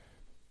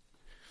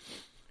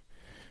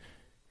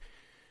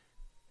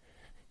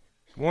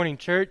Morning,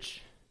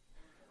 church.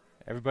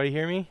 Everybody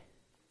hear me?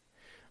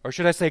 Or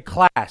should I say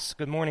class?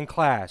 Good morning,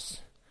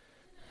 class.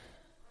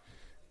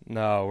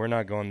 No, we're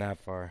not going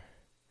that far.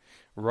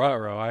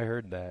 Ruh-roh, I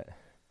heard that.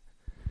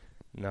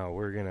 No,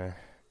 we're gonna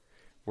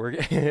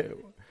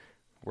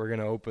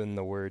open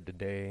the word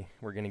today.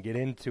 We're gonna get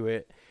into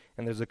it,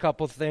 and there's a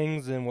couple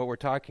things in what we're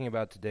talking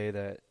about today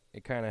that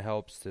it kind of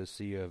helps to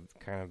see a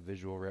kind of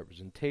visual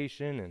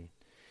representation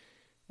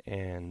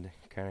and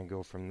kind of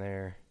go from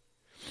there.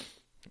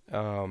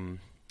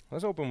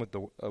 Let's open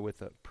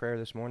with a prayer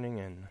this morning,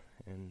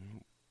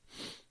 and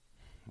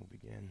we'll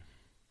begin.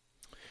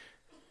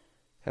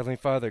 Heavenly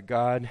Father,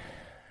 God,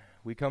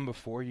 we come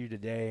before you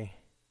today,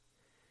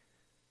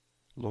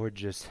 Lord,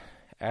 just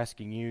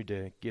asking you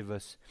to give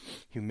us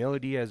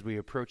humility as we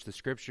approach the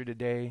Scripture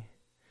today,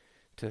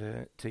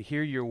 to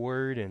hear your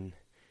word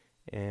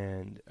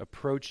and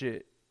approach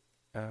it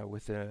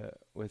with a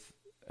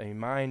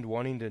mind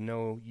wanting to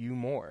know you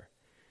more.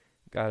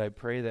 God, I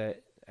pray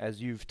that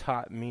as you've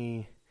taught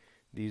me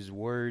these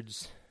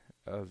words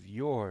of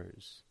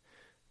yours,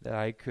 that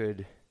I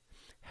could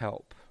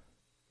help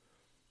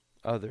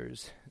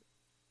others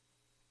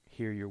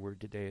hear your word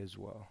today as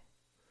well.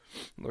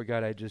 Lord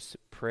God, I just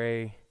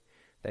pray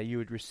that you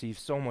would receive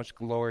so much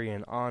glory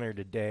and honor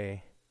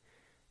today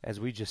as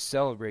we just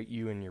celebrate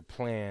you and your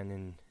plan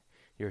and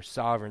your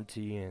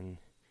sovereignty and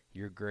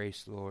your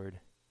grace,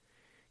 Lord.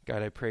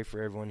 God, I pray for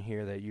everyone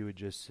here that you would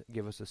just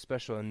give us a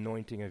special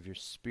anointing of your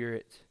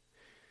Spirit,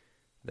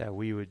 that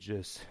we would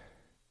just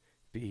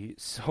be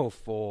so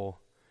full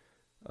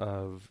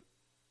of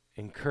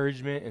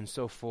encouragement and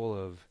so full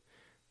of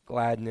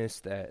gladness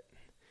that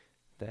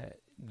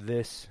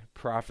this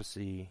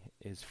prophecy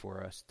is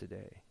for us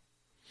today.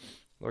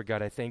 Lord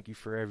God, I thank you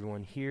for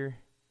everyone here.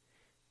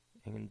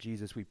 And in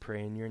Jesus, we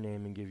pray in your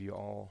name and give you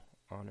all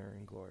honor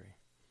and glory.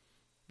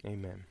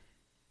 Amen.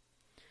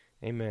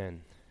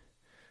 Amen.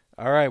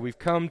 All right, we've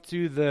come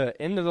to the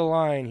end of the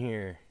line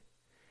here.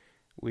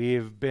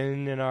 We've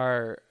been in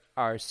our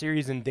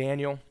series in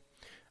Daniel,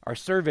 our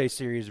survey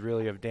series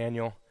really of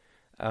Daniel.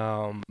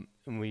 And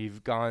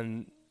we've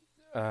gone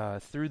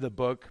through the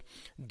book,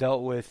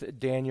 dealt with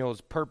Daniel's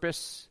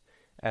purpose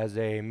as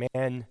a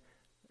man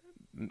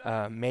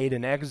made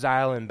in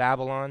exile in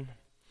Babylon,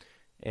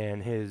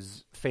 and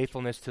his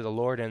faithfulness to the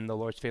Lord and the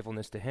Lord's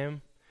faithfulness to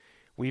him.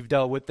 We've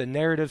dealt with the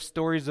narrative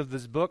stories of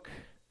this book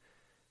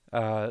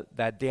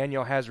that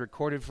Daniel has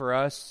recorded for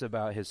us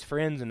about his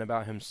friends and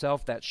about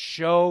himself that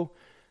show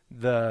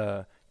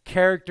the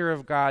character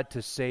of God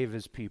to save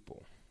his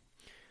people.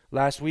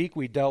 Last week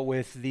we dealt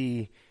with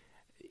the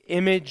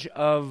image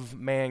of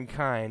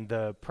mankind,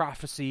 the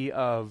prophecy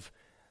of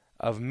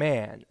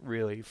man,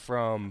 really,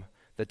 from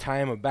the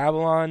time of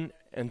Babylon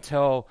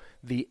until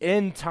the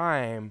end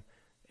time,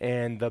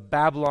 and the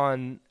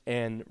Babylon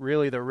and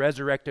really the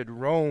resurrected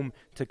Rome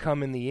to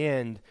come in the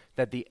end,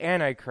 that the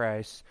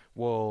Antichrist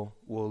will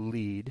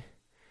lead,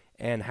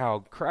 and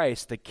how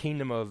Christ, the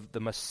kingdom of the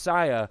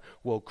Messiah,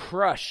 will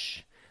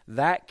crush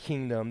that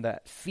kingdom,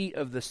 that feet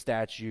of the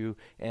statue,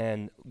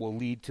 and will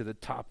lead to the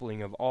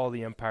toppling of all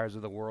the empires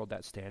of the world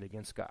that stand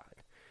against God.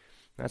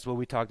 That's what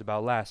we talked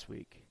about last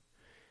week.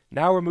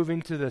 Now we're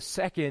moving to the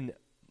second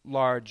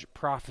large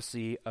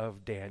prophecy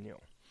of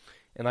Daniel.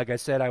 And like I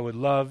said, I would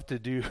love to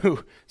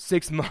do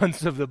 6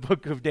 months of the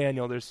book of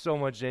Daniel. There's so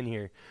much in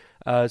here.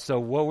 So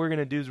what we're going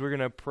to do is we're going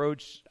to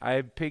approach, I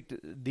picked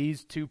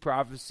these two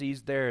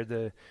prophecies there.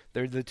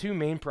 They're the two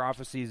main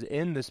prophecies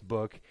in this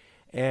book,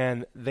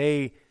 and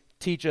they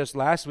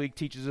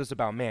teaches us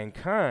about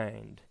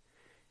mankind.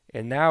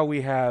 And now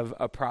we have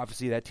a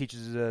prophecy that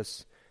teaches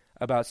us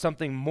about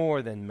something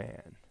more than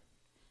man,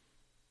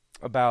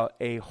 about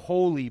a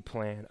holy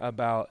plan,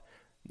 about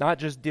not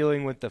just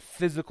dealing with the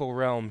physical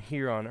realm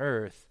here on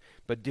earth,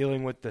 but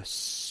dealing with the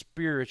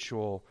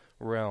spiritual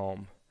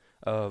realm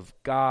of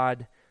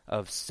God,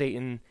 of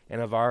Satan,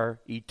 and of our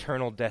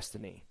eternal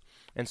destiny.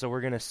 And so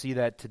we're going to see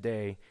that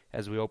today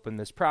as we open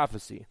this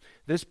prophecy.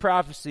 This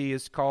prophecy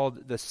is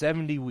called the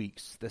 70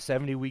 weeks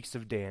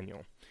of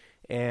Daniel.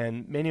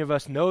 And many of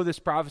us know this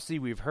prophecy.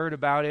 We've heard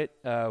about it.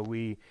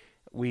 We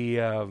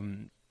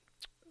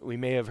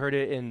may have heard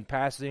it in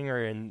passing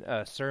or in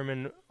a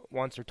sermon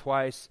once or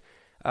twice.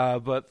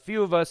 But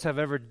few of us have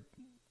ever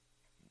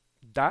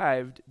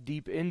dived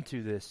deep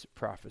into this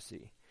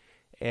prophecy.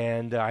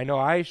 And I know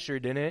I sure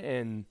didn't,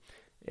 and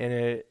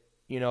it,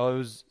 it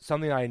was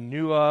something I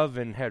knew of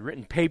and had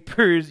written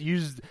papers,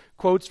 used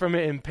quotes from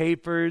it in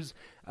papers.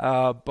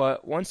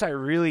 But once I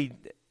really,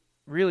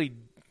 really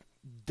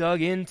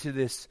dug into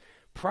this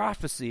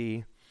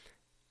prophecy,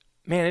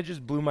 man, it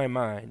just blew my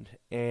mind.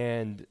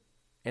 And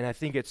I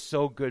think it's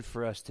so good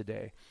for us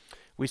today.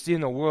 We see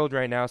in the world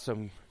right now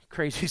some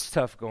crazy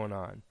stuff going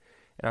on.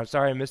 And I'm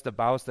sorry I missed the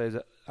Bible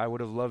studies. I would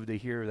have loved to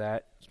hear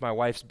that. It's my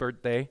wife's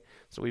birthday,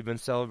 so we've been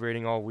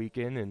celebrating all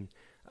weekend. And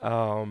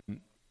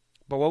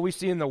but what we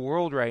see in the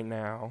world right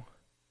now,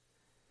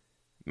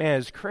 man,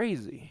 is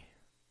crazy.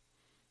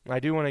 I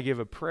do want to give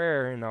a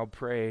prayer, and I'll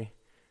pray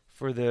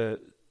for the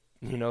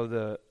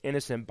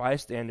innocent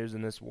bystanders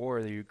in this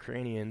war, the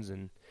Ukrainians,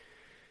 and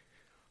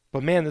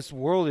But man, this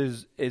world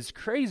is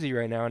crazy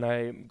right now, and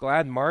I'm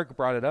glad Mark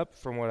brought it up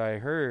from what I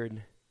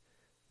heard,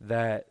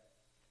 that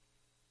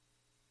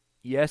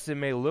yes, it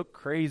may look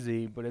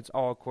crazy, but it's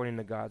all according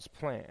to God's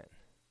plan.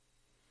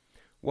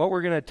 What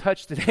we're going to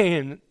touch today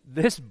in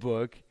this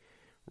book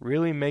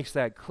really makes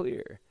that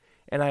clear.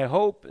 And I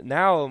hope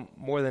now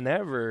more than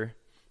ever,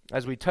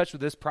 as we touch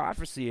with this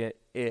prophecy,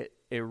 it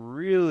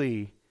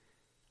really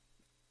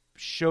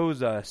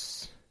shows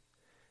us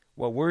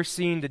what we're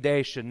seeing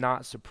today should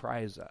not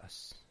surprise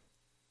us,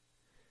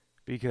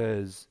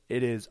 because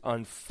it is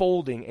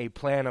unfolding a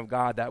plan of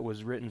God that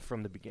was written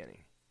from the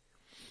beginning.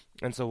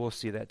 And so we'll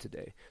see that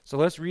today. So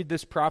let's read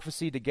this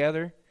prophecy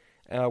together.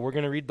 We're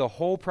going to read the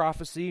whole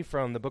prophecy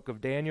from the book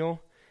of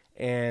Daniel,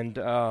 and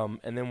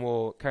then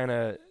we'll kind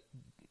of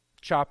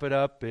chop it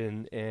up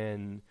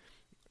and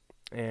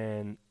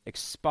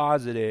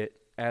exposit it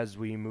as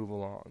we move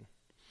along.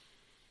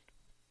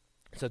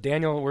 So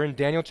we're in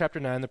Daniel chapter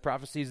 9. The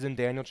prophecy is in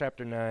Daniel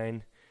chapter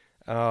 9.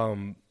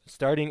 The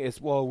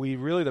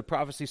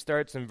prophecy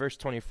starts in verse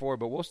 24,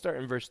 but we'll start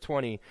in verse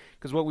 20,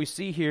 because what we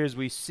see here is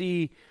we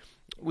see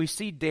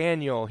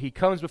Daniel. He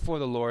comes before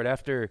the Lord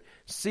after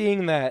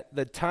seeing that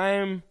the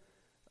time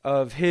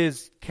of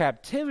his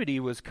captivity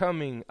was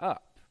coming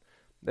up.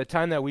 The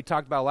time that we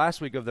talked about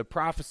last week of the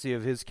prophecy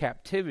of his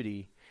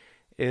captivity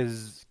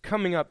is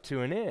coming up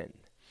to an end.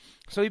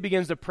 So he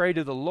begins to pray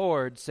to the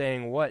Lord,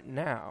 saying, what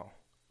now?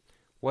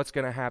 What's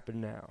going to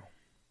happen now?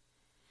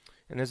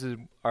 And this is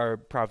our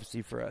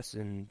prophecy for us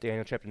in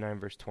Daniel chapter 9,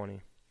 verse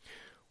 20.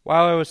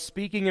 While I was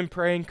speaking and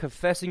praying,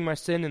 confessing my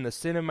sin and the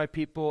sin of my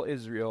people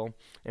Israel,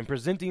 and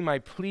presenting my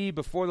plea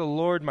before the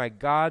Lord my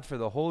God for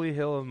the holy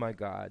hill of my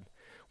God,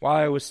 while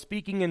I was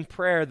speaking in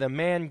prayer, the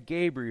man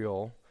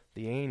Gabriel,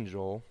 the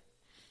angel,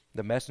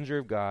 the messenger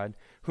of God,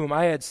 whom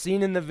I had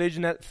seen in the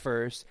vision at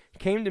first,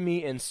 came to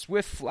me in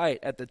swift flight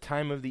at the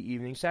time of the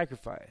evening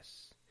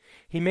sacrifice.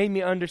 He made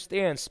me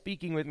understand,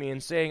 speaking with me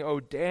and saying, O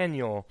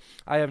Daniel,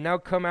 I have now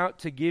come out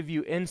to give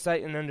you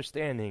insight and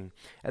understanding.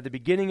 At the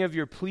beginning of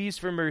your pleas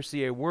for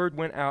mercy, a word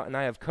went out, and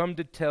I have come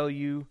to tell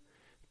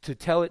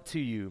it to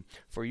you,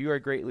 for you are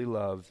greatly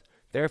loved.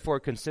 Therefore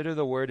consider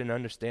the word and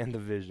understand the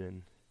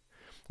vision.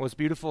 What's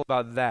beautiful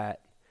about that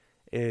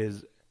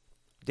is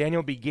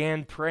Daniel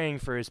began praying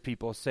for his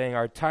people, saying,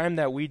 our time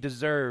that we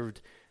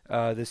deserved,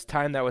 this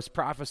time that was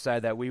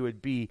prophesied that we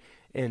would be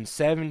in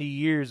 70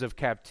 years of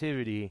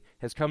captivity,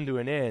 has come to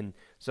an end.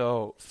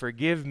 So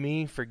forgive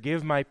me,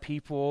 forgive my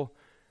people.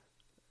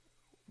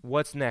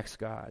 What's next,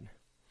 God?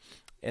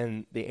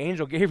 And the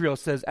angel Gabriel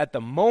says, at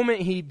the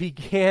moment he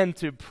began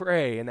to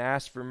pray and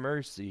ask for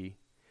mercy,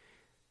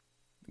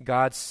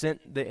 God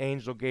sent the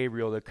angel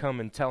Gabriel to come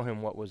and tell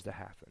him what was to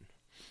happen.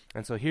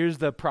 And so here's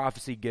the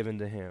prophecy given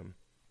to him.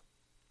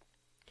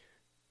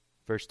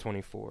 Verse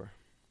 24.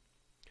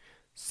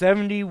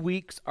 70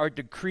 weeks are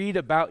decreed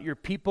about your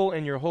people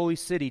and your holy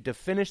city to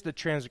finish the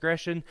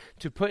transgression,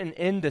 to put an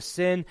end to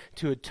sin,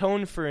 to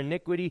atone for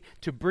iniquity,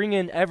 to bring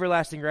in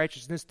everlasting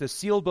righteousness, to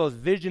seal both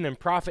vision and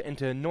prophet, and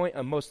to anoint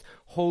a most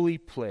holy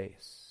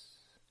place.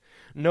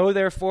 Know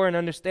therefore and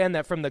understand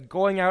that from the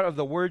going out of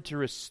the word to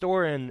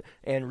restore and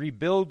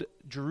rebuild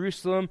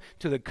Jerusalem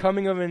to the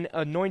coming of an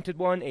anointed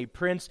one, a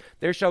prince,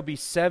 there shall be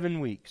 7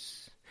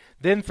 weeks.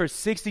 Then for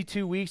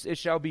 62 weeks it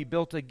shall be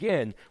built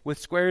again, with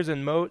squares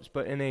and moats,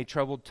 but in a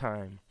troubled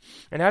time.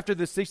 And after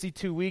the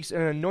 62 weeks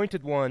an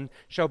anointed one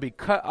shall be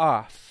cut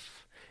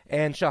off,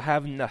 and shall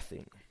have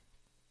nothing.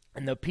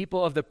 And the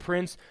people of the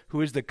prince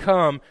who is to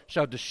come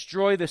shall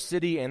destroy the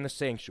city and the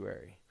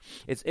sanctuary.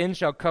 Its end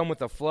shall come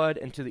with a flood,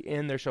 and to the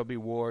end there shall be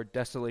war.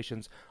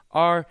 Desolations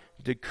are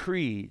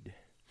decreed.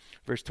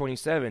 Verse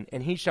 27,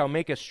 and he shall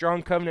make a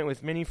strong covenant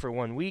with many for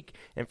 1 week,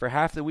 and for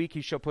half the week he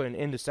shall put an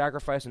end to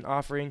sacrifice and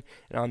offering,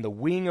 and on the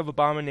wing of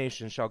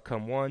abomination shall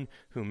come one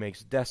who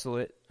makes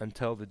desolate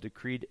until the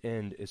decreed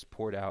end is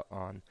poured out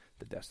on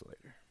the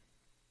desolator.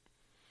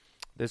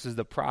 This is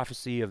the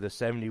prophecy of the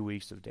 70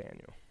 weeks of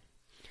Daniel.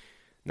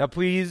 Now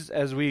please,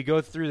 as we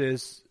go through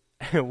this,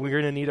 we're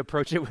going to need to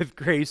approach it with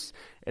grace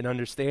and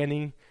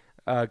understanding,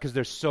 because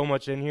there's so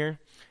much in here.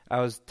 I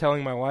was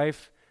telling my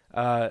wife,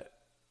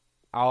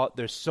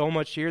 there's so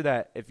much here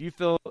that if you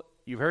feel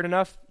you've heard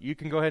enough, you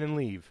can go ahead and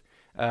leave.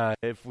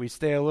 If we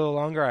stay a little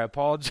longer, I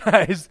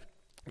apologize.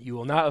 You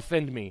will not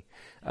offend me.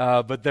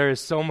 But there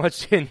is so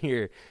much in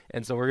here.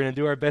 And so we're going to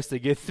do our best to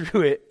get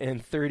through it in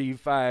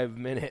 35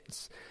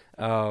 minutes.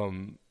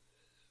 So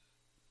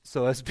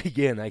let's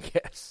begin, I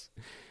guess,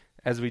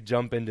 as we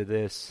jump into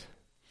this.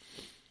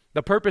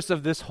 The purpose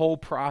of this whole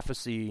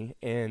prophecy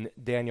in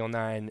Daniel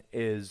 9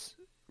 is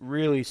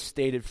really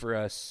stated for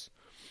us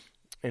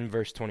in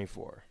verse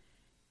 24.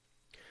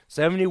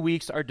 70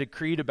 weeks are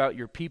decreed about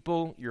your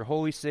people, your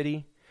holy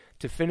city,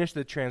 to finish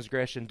the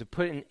transgression, to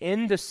put an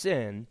end to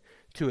sin,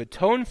 to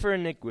atone for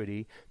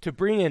iniquity, to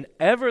bring in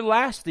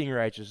everlasting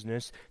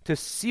righteousness, to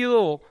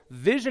seal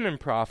vision and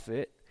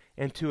prophet,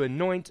 and to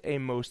anoint a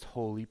most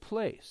holy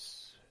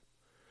place.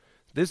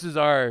 This is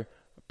our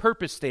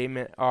purpose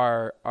statement,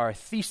 our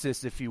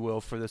thesis, if you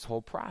will, for this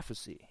whole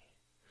prophecy.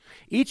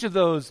 Each of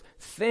those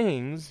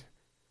things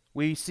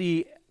we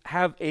see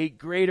have a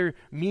greater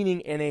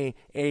meaning and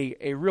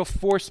a real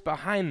force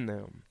behind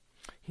them.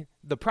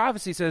 The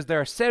prophecy says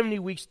there are 70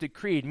 weeks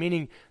decreed,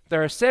 meaning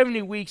there are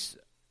 70 weeks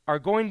are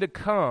going to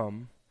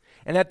come,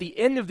 and at the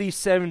end of these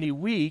 70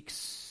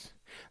 weeks,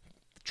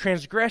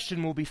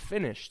 transgression will be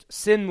finished.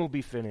 Sin will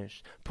be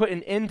finished. Put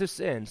an end to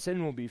sin.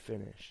 Sin will be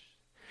finished.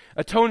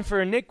 Atone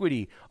for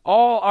iniquity.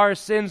 All our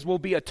sins will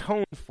be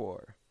atoned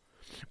for.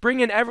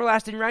 Bring in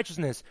everlasting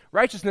righteousness.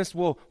 Righteousness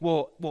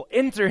will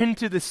enter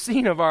into the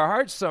scene of our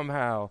hearts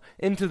somehow,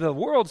 into the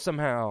world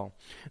somehow.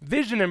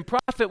 Vision and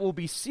prophet will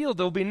be sealed.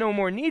 There will be no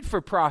more need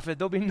for prophet.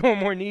 There will be no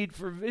more need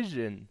for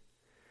vision.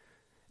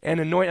 And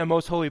anoint a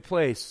most holy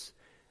place.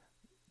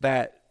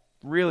 That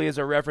really is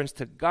a reference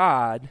to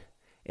God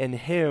and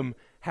Him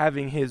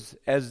having His,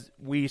 as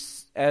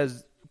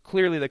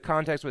clearly the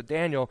context with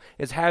Daniel,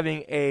 is having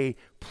a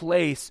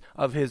place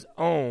of His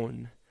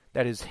own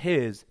that is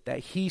His, that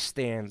He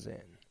stands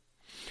in.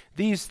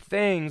 These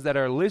things that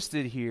are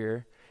listed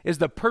here is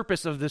the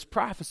purpose of this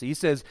prophecy. He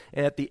says,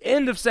 and at the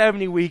end of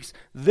 70 weeks,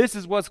 this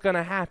is what's going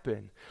to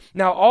happen.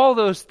 Now, all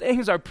those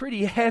things are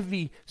pretty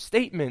heavy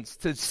statements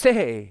to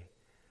say.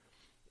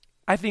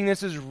 I think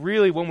this is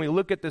really, when we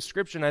look at the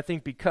scripture, and I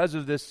think because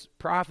of this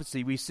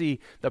prophecy, we see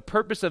the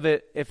purpose of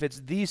it. If it's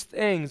these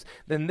things,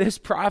 then this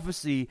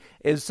prophecy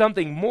is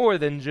something more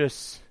than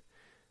just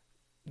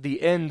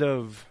the end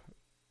of,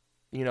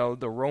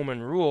 the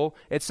Roman rule.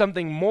 It's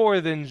something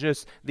more than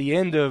just the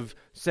end of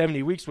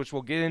 70 weeks, which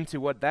we'll get into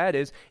what that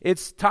is.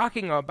 It's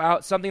talking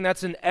about something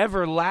that's an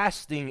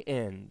everlasting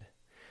end,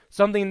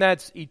 something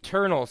that's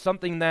eternal,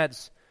 something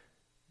that's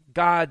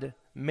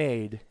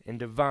God-made and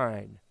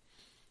divine.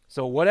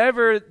 So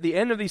whatever the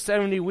end of these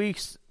 70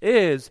 weeks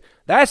is,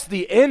 that's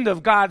the end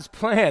of God's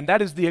plan.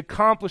 That is the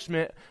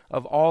accomplishment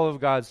of all of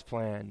God's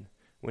plan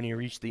when you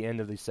reach the end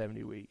of these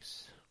 70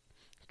 weeks.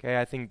 Okay,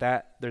 I think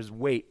that there's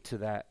weight to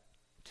that,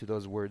 to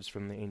those words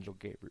from the angel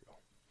Gabriel.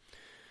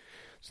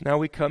 So now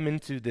we come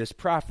into this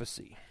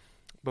prophecy.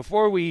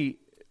 Before we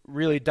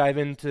really dive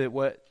into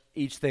what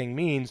each thing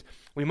means,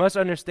 we must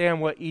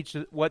understand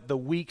what the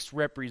weeks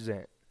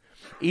represent.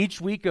 Each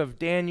week of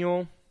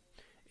Daniel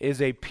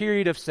is a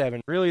period of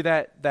 7. Really,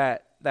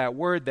 that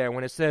word there,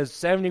 when it says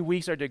 70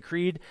 weeks are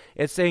decreed,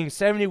 it's saying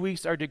 70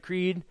 weeks are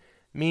decreed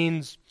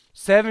means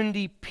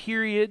 70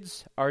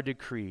 periods are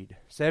decreed.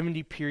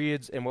 70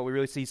 periods, and what we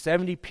really see,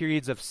 70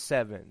 periods of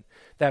 7.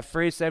 That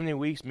phrase 70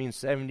 weeks means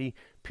 70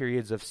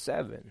 periods of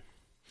 7.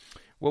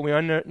 What we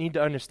need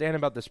to understand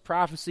about this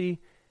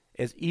prophecy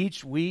is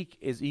each week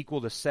is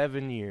equal to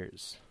 7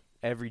 years.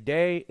 Every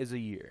day is a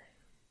year.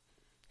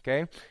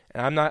 Okay?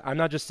 And I'm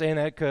not just saying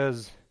that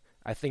because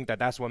I think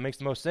that's what makes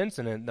the most sense,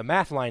 and the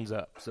math lines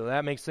up, so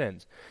that makes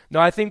sense. No,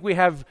 I think we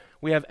have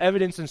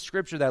evidence in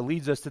Scripture that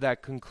leads us to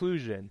that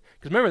conclusion.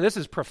 Because remember, this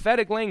is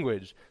prophetic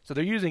language, so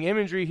they're using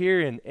imagery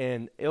here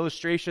and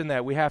illustration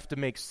that we have to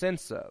make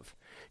sense of.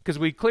 Because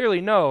we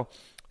clearly know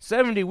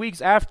 70 weeks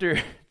after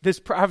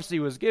this prophecy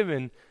was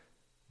given,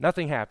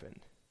 nothing happened.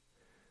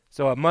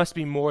 So it must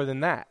be more than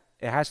that.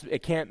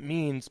 It can't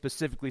mean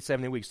specifically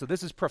 70 weeks. So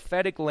this is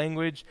prophetic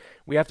language.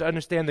 We have to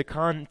understand the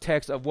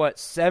context of what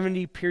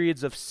 70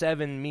 periods of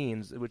 7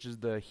 means, which is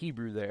the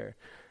Hebrew there.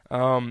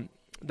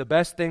 The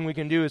best thing we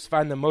can do is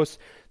find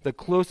the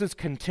closest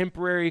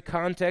contemporary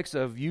context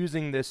of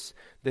using this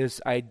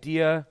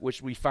idea,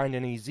 which we find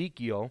in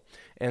Ezekiel.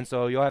 And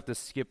so you'll have to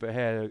skip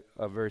ahead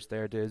a verse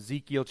there to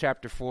Ezekiel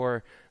chapter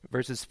 4,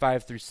 verses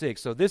 5 through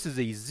 6. So this is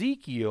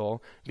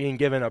Ezekiel being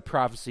given a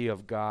prophecy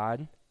of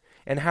God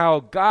and how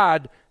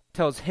God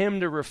tells him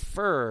to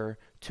refer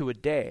to a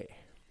day.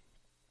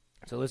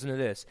 So listen to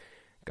this.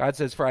 God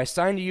says, "For I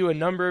assign to you a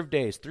number of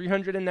days,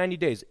 390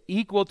 days,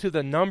 equal to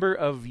the number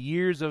of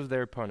years of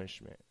their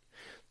punishment.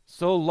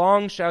 So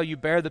long shall you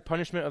bear the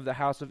punishment of the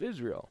house of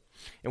Israel.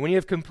 And when you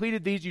have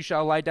completed these, you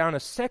shall lie down a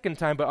second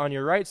time, but on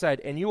your right side,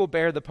 and you will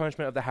bear the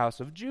punishment of the house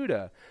of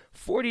Judah.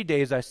 40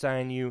 days I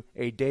assign you,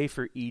 a day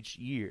for each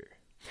year."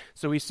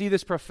 So we see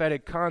this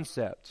prophetic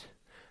concept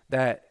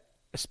that,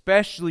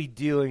 especially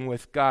dealing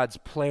with God's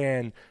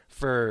plan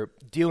for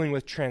dealing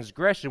with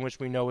transgression, which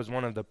we know is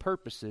one of the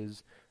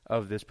purposes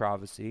of this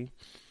prophecy,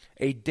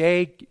 a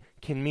day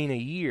can mean a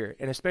year.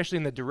 And especially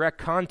in the direct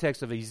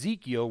context of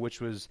Ezekiel, which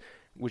was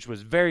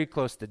very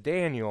close to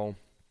Daniel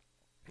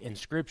in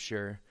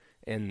Scripture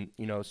and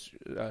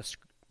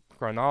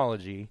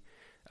chronology,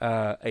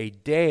 a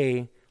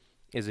day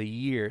is a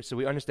year. So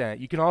we understand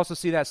it. You can also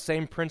see that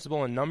same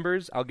principle in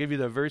Numbers. I'll give you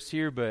the verse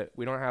here, but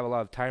we don't have a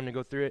lot of time to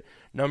go through it.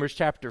 Numbers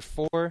chapter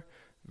 4,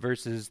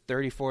 verses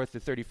 34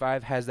 through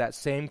 35 has that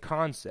same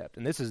concept.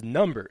 And this is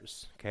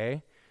Numbers,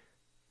 okay?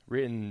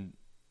 Written,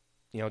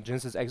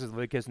 Genesis, Exodus,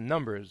 Leviticus,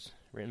 Numbers,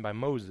 written by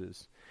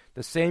Moses.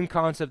 The same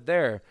concept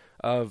there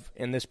of,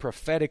 in this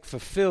prophetic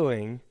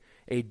fulfilling,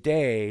 a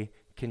day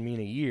can mean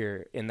a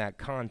year in that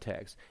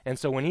context. And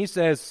so when he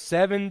says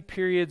 7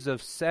 periods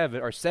of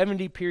 7, or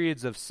 70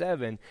 periods of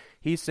 7,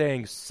 he's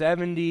saying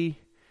 70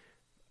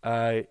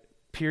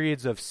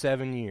 periods of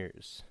 7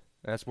 years.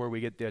 That's where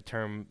we get the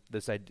term,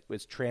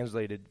 it's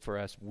translated for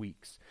us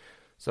weeks.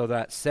 So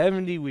that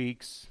 70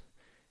 weeks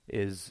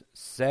is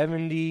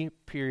 70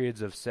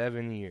 periods of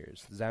 7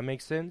 years. Does that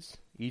make sense?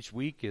 Each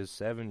week is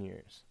 7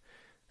 years.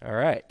 All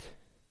right.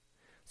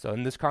 So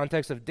in this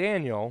context of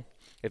Daniel,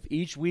 if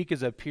each week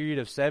is a period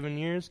of 7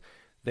 years,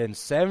 then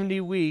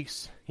 70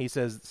 weeks, he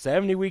says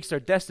 70 weeks are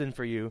destined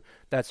for you.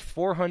 That's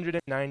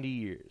 490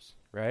 years,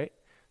 right?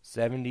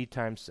 70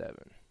 times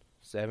 7.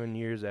 7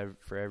 years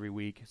for every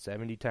week,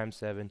 70 times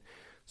 7.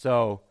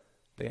 So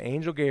the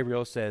angel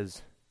Gabriel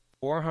says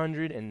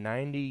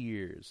 490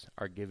 years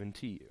are given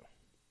to you,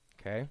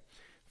 okay,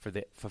 for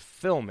the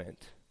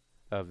fulfillment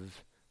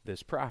of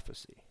this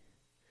prophecy,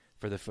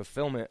 for the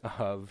fulfillment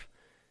of,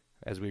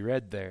 as we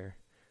read there,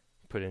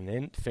 put an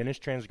end, finish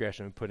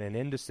transgression, put an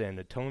end to sin,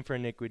 atone for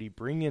iniquity,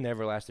 bring in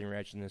everlasting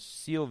righteousness,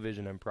 seal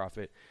vision and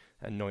prophet,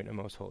 anoint a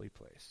most holy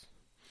place.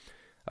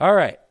 All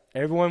right,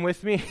 everyone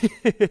with me?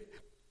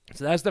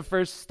 So that's the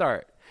first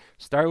start.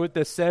 Start with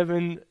the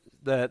 7,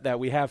 that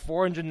we have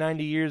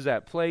 490 years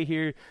at play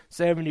here,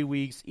 70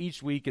 weeks.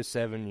 Each week is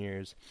 7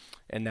 years.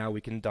 And now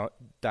we can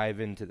dive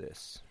into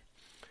this.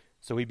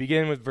 So we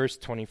begin with verse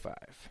 25.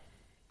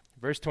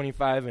 Verse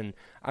 25, and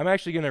I'm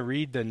actually going to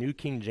read the New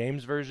King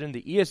James Version.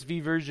 The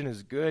ESV version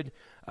is good.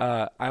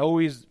 I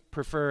always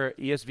prefer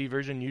ESV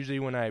version, usually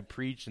when I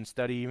preach and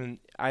study. Even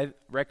I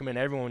recommend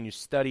everyone, when you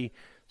study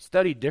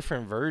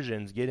different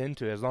versions, get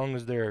into it, as long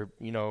as they're,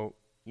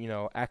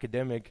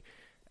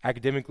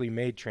 academically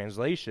made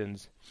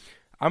translations.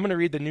 I'm going to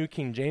read the New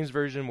King James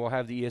Version. We'll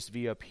have the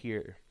ESV up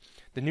here.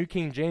 The New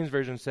King James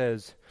Version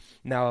says,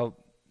 now,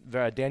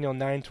 Daniel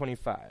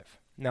 9:25.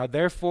 Now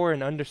therefore,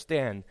 and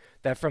understand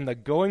that from the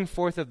going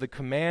forth of the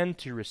command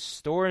to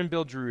restore and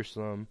build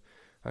Jerusalem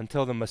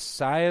until the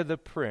Messiah the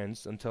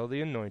Prince, until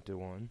the Anointed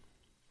One,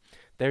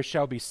 there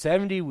shall be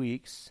 70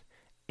 weeks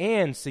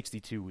and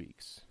 62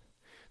 weeks.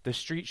 The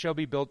street shall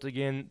be built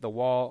again, the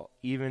wall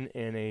even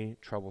in a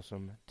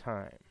troublesome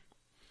time.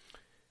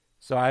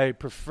 So I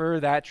prefer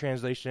that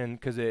translation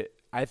because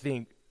I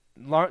think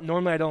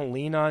normally I don't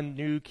lean on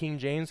New King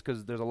James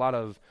because there's a lot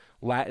of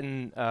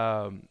Latin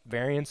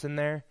variants in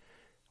there,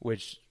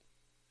 which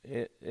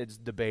it's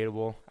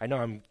debatable. I know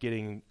I'm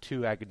getting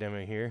too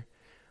academic here.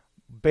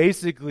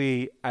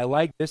 Basically, I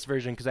like this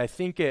version because I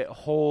think it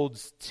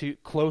holds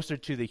closer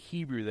to the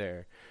Hebrew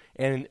there.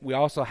 And we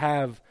also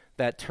have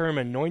that term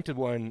anointed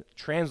one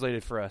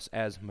translated for us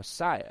as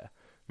Messiah.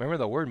 Remember,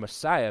 the word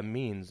Messiah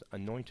means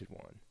anointed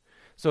one.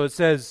 So it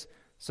says,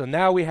 so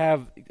now we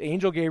have,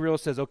 Angel Gabriel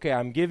says, okay,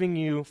 I'm giving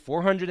you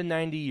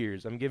 490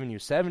 years. I'm giving you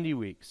 70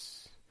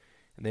 weeks.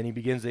 And then he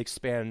begins to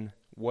expand,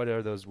 what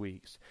are those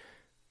weeks?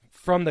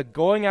 From the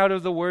going out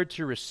of the word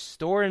to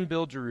restore and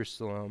build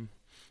Jerusalem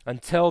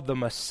until the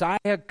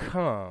Messiah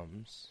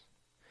comes,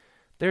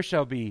 there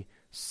shall be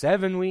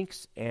 7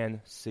 weeks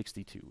and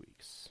 62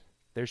 weeks.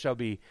 There shall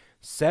be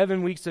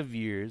 7 weeks of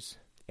years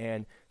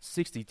and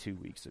 62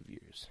 weeks of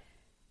years.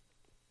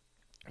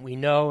 We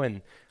know,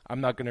 and I'm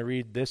not going to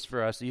read this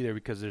for us either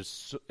because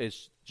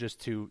it's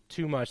just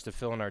too much to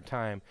fill in our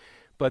time,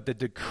 but the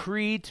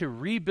decree to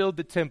rebuild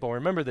the temple.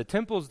 Remember, the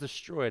temple is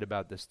destroyed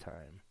about this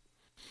time.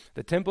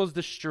 The temple is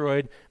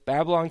destroyed.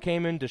 Babylon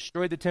came in,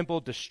 destroyed the temple,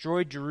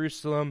 destroyed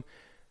Jerusalem.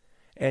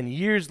 And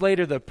years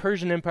later, the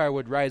Persian Empire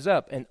would rise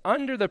up. And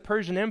under the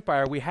Persian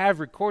Empire, we have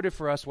recorded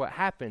for us what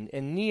happened.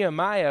 In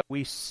Nehemiah,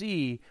 we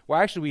see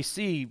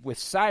with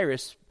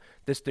Cyrus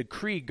this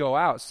decree go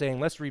out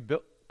saying, let's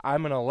rebuild.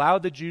 I'm going to allow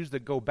the Jews to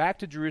go back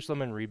to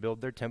Jerusalem and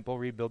rebuild their temple,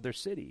 rebuild their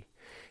city.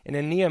 And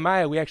in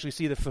Nehemiah, we actually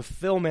see the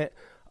fulfillment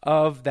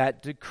of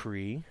that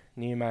decree.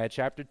 Nehemiah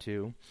chapter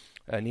 2.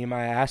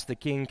 Nehemiah asked the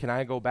king, can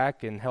I go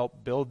back and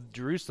help build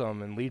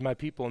Jerusalem and lead my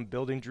people in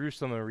building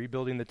Jerusalem and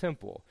rebuilding the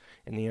temple?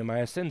 And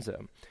Nehemiah sends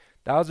him.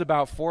 That was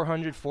about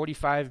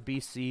 445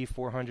 BC,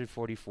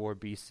 444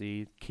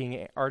 BC.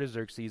 King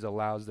Artaxerxes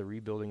allows the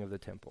rebuilding of the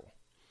temple.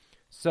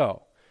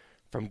 So,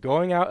 from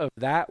going out of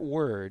that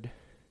word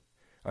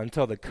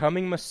until the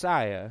coming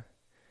Messiah,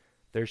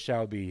 there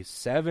shall be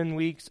 7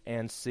 weeks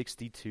and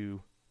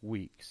 62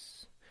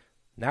 weeks.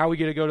 Now we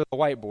get to go to the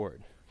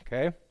whiteboard,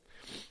 okay?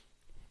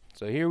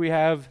 So here we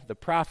have the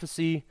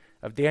prophecy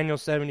of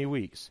Daniel's 70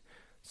 weeks.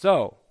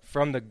 So,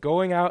 from the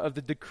going out of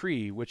the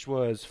decree, which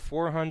was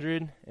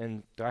 400,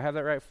 and do I have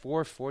that right?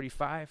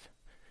 445,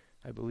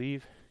 I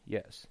believe.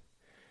 Yes.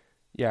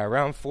 Yeah,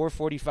 around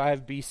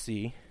 445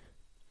 BC.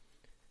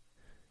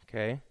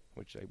 Okay,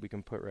 which we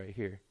can put right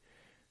here.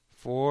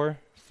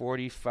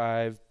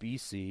 445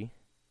 BC.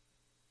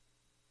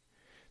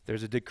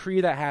 There's a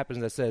decree that happens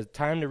that says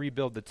time to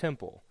rebuild the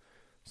temple.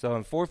 So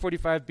in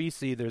 445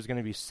 BC, there's going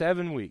to be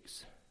 7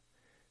 weeks.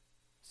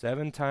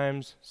 7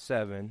 times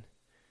 7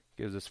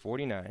 gives us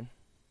 49.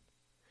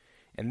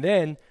 And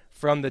then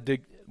from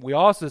we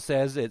also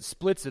says it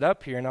splits it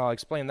up here, and I'll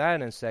explain that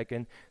in a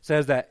second.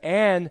 Says that,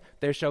 and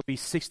there shall be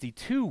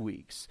 62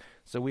 weeks.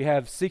 So we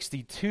have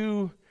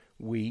 62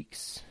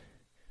 weeks.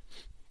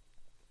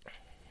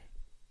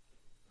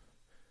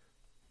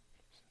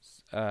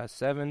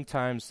 7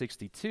 times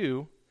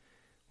 62,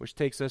 which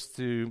takes us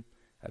to,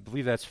 I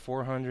believe that's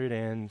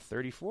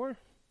 434.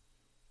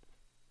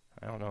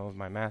 I don't know if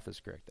my math is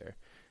correct there.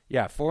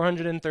 Yeah,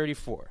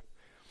 434.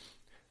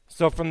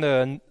 So from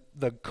the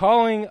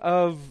calling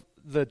of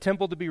the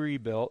temple to be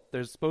rebuilt,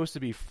 there's supposed to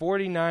be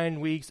 49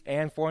 weeks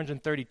and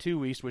 432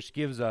 weeks, which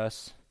gives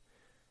us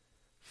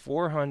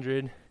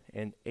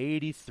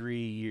 483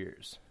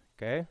 years.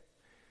 Okay?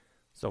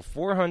 So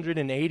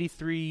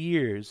 483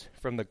 years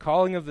from the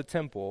calling of the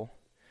temple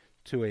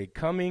to a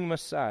coming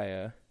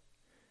Messiah.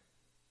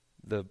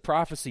 The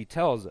prophecy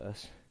tells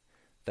us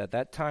that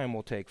that time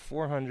will take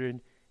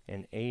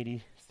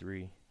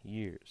 483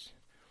 years.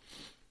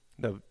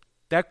 The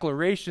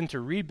declaration to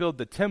rebuild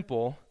the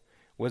temple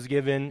was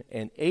given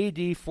in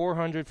AD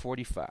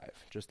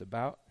 445, just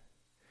about.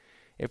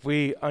 If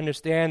we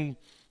understand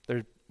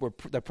the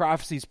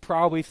prophecy's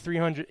probably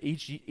 300,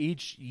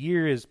 each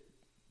year is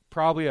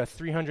probably a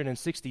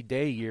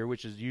 360-day year,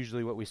 which is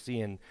usually what we see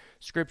in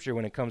Scripture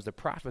when it comes to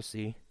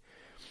prophecy.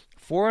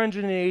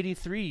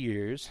 483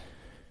 years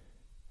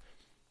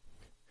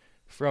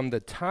from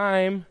the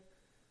time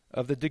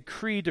of the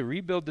decree to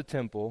rebuild the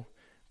temple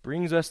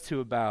brings us to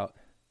about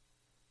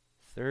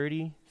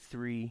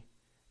 33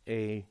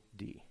 AD.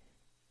 Does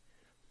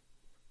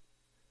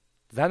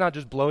that not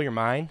just blow your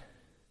mind?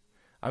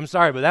 I'm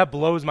sorry, but that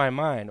blows my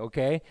mind,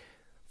 okay?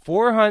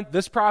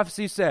 This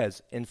prophecy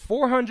says, in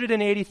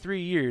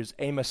 483 years,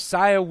 a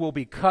Messiah will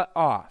be cut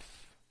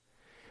off.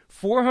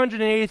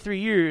 483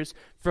 years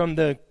from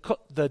the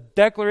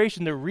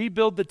declaration to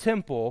rebuild the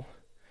temple,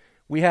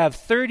 we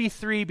have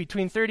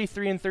between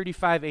 33 and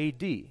 35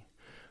 AD.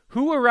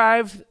 Who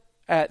arrived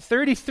at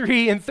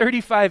 33 and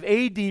 35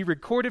 AD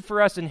recorded for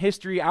us in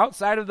history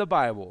outside of the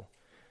Bible?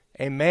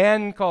 A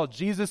man called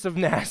Jesus of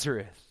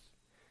Nazareth.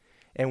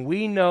 And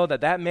we know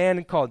that that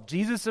man called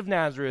Jesus of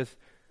Nazareth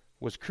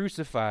was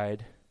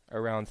crucified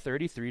around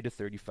 33 to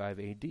 35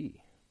 AD.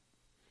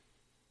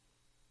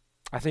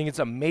 I think it's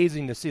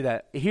amazing to see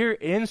that here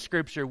in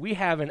Scripture we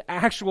have an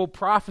actual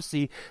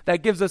prophecy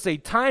that gives us a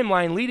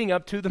timeline leading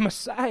up to the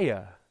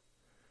Messiah.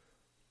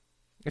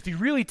 If you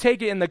really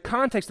take it in the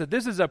context that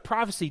this is a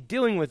prophecy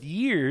dealing with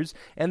years,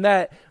 and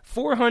that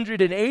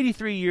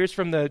 483 years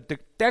from the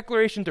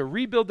declaration to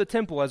rebuild the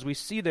temple, as we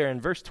see there in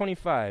verse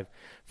 25,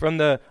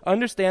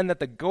 understand that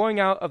the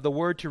going out of the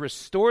word to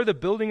restore the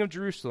building of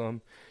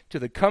Jerusalem to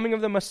the coming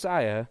of the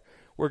Messiah,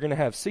 we're going to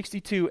have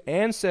 62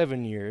 and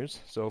 7 years,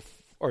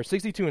 or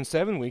 62 and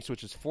 7 weeks,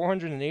 which is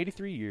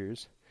 483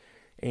 years.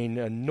 An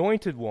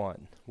anointed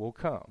one will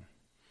come.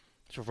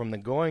 So from the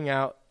going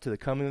out to the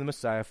coming of the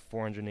Messiah,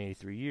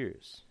 483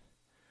 years.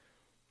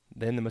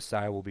 Then the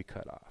Messiah will be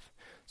cut off.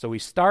 So we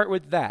start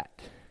with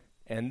that,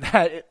 and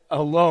that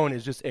alone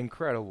is just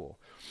incredible.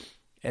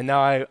 And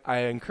now I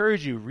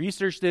encourage you,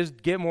 research this,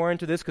 get more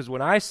into this, because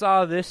when I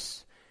saw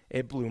this,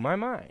 it blew my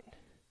mind.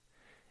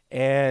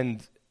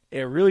 And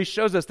it really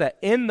shows us that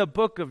in the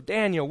book of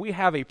Daniel, we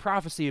have a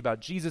prophecy about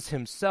Jesus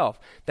himself,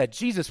 that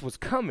Jesus was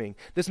coming.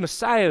 This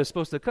Messiah is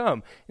supposed to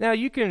come. Now,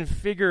 you can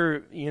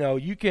figure,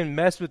 you can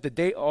mess with the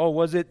date. Oh,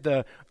 was it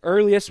the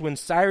earliest when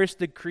Cyrus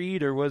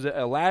decreed, or was it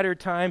a latter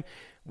time?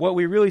 What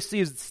we really see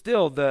is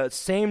still the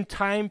same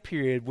time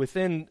period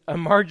within a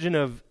margin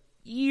of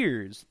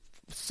years,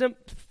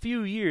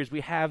 few years,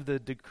 we have the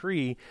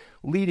decree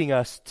leading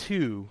us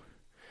to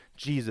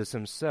Jesus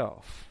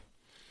himself.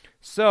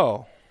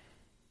 So,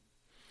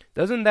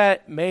 doesn't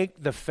that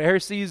make the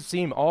Pharisees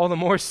seem all the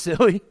more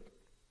silly?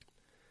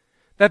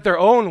 That their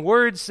own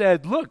words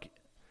said, look,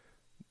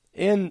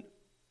 in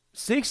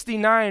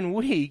 69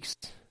 weeks,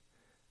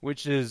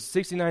 which is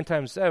 69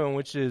 times 7,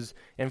 which is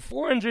in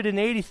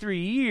 483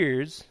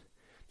 years,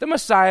 the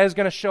Messiah is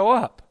going to show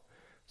up.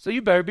 So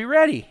you better be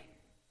ready.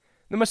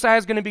 The Messiah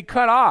is going to be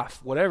cut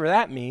off, whatever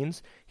that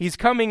means. He's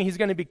coming, he's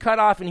going to be cut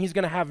off, and he's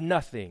going to have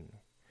nothing.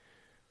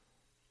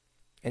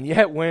 And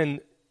yet when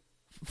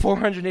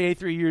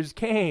 483 years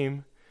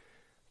came,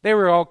 they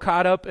were all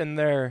caught up in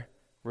their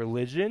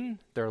religion,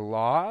 their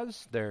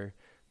laws, their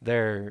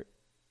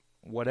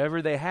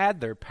whatever they had,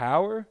 their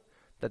power,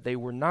 that they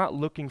were not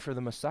looking for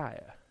the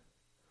Messiah.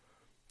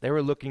 They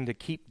were looking to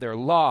keep their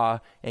law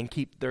and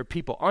keep their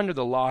people under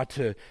the law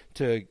to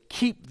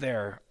keep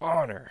their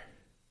honor.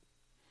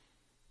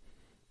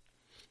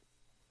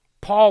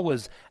 Paul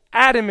was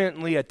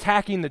adamantly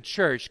attacking the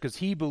church because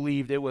he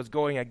believed it was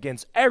going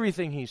against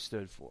everything he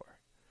stood for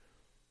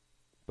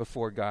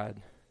before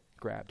God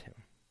grabbed him.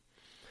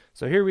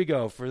 So here we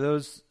go. For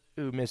those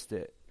who missed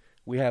it,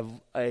 we have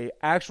an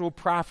actual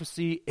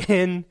prophecy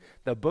in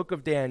the book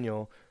of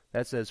Daniel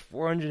that says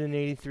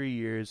 483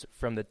 years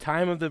from the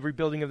time of the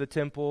rebuilding of the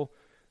temple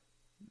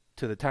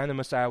to the time the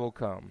Messiah will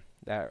come.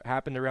 That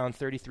happened around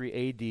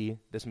 33 AD,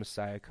 this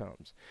Messiah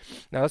comes.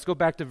 Now let's go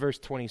back to verse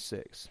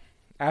 26.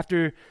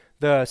 After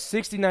the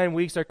 69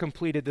 weeks are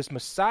completed, this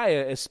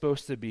Messiah is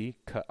supposed to be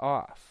cut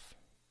off.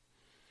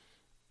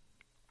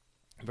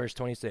 Verse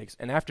 26,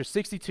 and after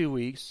 62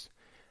 weeks,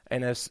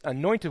 and as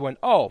anointed one,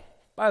 oh,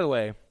 by the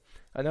way,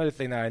 another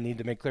thing that I need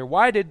to make clear,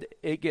 why did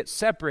it get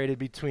separated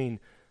between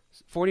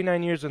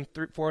 49 years and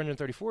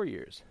 434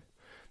 years?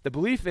 The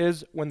belief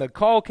is when the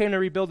call came to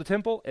rebuild the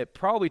temple, it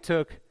probably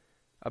took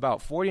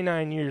about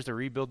 49 years to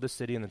rebuild the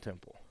city and the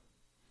temple.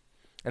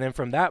 And then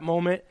from that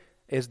moment,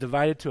 is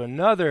divided to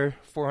another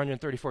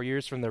 434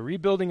 years from the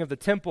rebuilding of the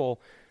temple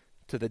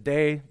to the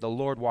day the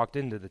Lord walked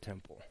into the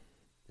temple.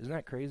 Isn't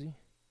that crazy?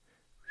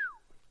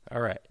 All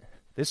right.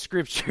 This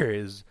scripture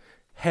is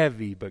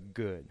heavy but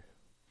good.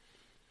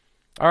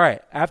 All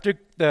right. After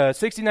the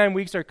 69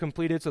 weeks are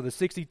completed, so the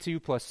 62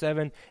 plus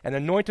 7, an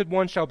anointed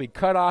one shall be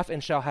cut off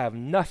and shall have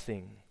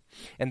nothing.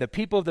 And the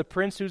people of the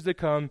prince who is to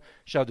come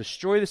shall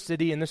destroy the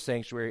city and the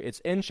sanctuary.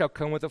 Its end shall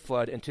come with a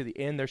flood, and to the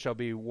end there shall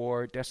be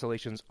war.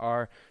 Desolations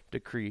are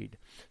decreed.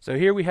 So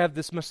here we have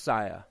this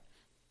Messiah.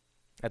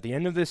 At the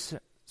end of this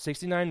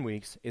 69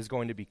 weeks is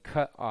going to be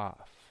cut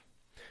off.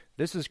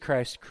 This is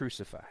Christ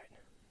crucified.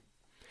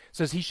 It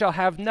says he shall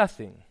have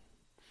nothing.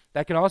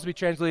 That can also be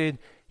translated,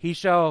 he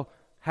shall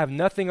have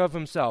nothing of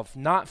himself,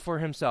 not for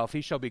himself.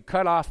 He shall be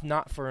cut off,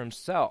 not for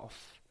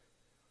himself.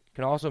 It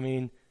can also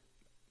mean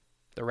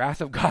the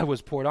wrath of God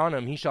was poured on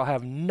him. He shall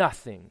have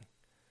nothing.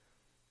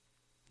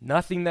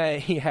 Nothing that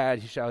he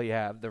had shall he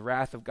have. The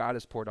wrath of God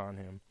is poured on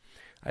him.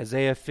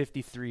 Isaiah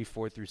 53,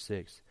 4 through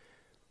 6.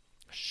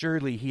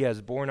 Surely he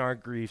has borne our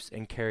griefs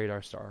and carried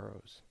our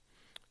sorrows.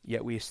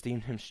 Yet we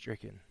esteemed him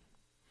stricken,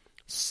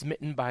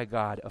 smitten by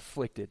God,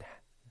 afflicted,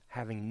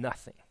 having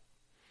nothing.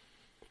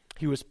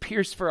 He was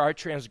pierced for our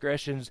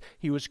transgressions.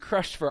 He was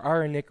crushed for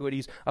our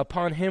iniquities.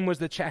 Upon him was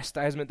the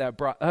chastisement that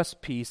brought us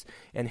peace,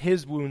 and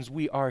his wounds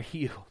we are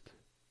healed.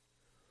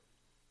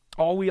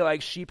 All we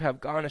like sheep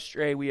have gone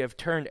astray. We have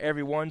turned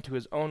every one to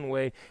his own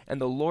way, and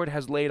the Lord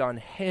has laid on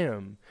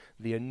him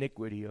the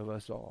iniquity of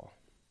us all.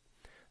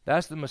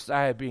 That's the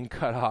Messiah being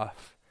cut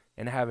off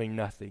and having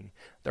nothing.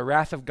 The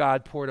wrath of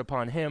God poured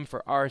upon him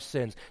for our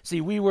sins. See,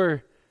 we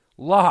were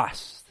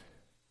lost,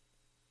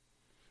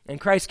 and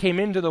Christ came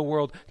into the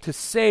world to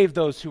save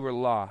those who were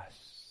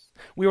lost.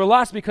 We were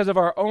lost because of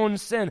our own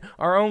sin,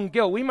 our own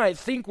guilt. We might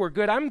think we're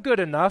good. I'm good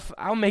enough.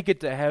 I'll make it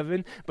to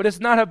heaven. But it's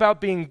not about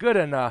being good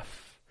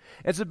enough.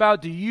 It's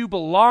about, do you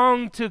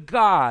belong to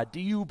God? Do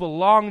you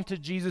belong to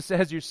Jesus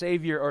as your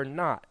Savior or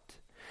not?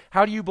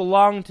 How do you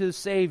belong to the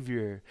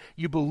Savior?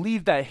 You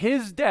believe that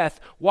his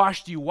death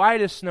washed you white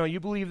as snow. You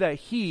believe that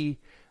he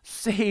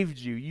saved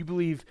you. You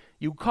believe,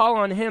 you call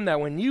on him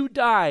that when you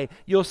die,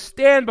 you'll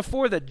stand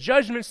before the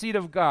judgment seat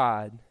of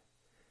God.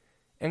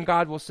 And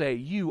God will say,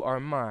 you are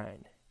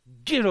mine.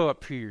 Get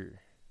up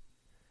here.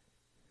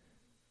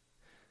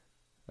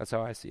 That's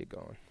how I see it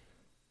going.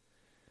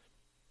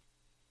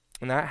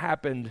 And that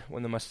happened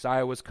when the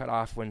Messiah was cut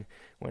off,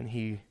 when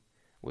he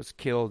was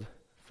killed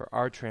for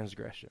our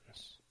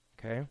transgressions.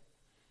 Okay?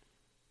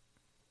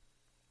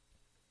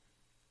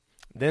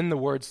 Then the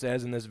word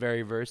says in this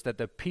very verse that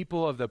the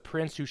people of the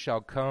prince who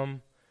shall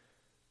come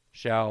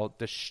shall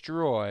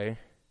destroy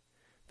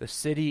the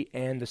city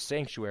and the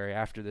sanctuary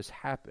after this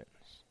happens.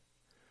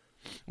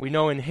 We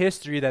know in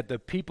history that the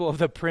people of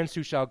the prince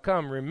who shall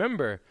come,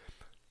 remember,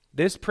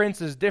 this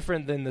prince is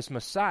different than this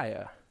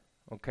Messiah.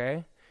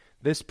 Okay?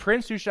 This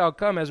prince who shall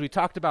come, as we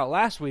talked about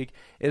last week,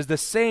 is the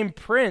same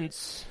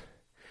prince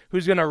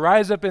who's going to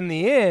rise up in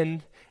the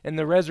end in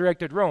the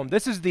resurrected Rome.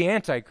 This is the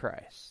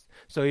Antichrist.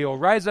 So he'll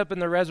rise up in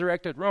the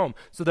resurrected Rome.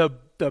 So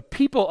the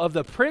people of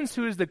the prince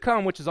who is to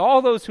come, which is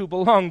all those who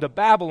belong to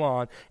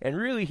Babylon, and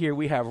really here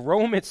we have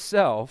Rome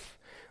itself,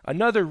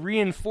 another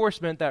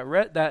reinforcement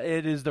that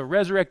it is the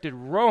resurrected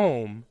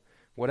Rome,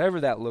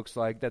 whatever that looks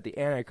like, that the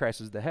Antichrist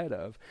is the head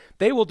of.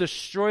 They will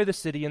destroy the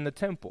city and the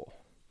temple.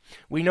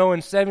 We know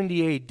in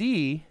 70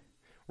 AD,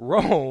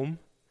 Rome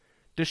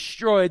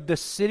destroyed the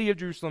city of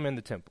Jerusalem and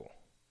the temple.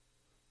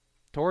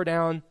 Tore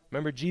down.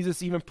 Remember,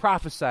 Jesus even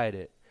prophesied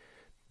it.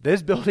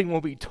 This building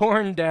will be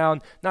torn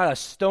down. Not a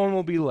stone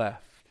will be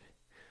left.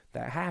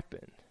 That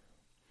happened.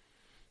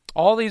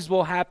 All these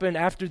will happen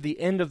after the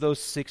end of those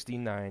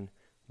 69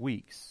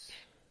 weeks.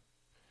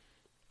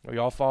 Are you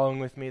all following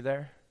with me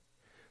there?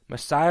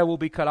 Messiah will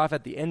be cut off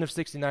at the end of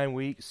 69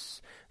 weeks.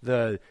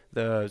 The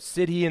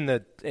city and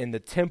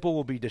the temple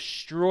will be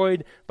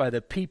destroyed by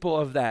the people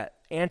of that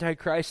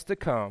Antichrist to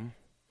come.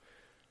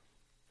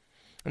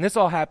 And this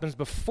all happens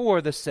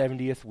before the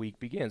 70th week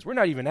begins. We're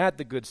not even at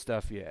the good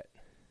stuff yet,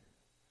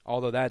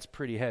 although that's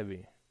pretty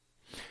heavy.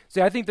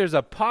 See, I think there's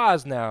a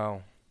pause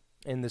now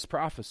in this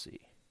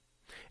prophecy.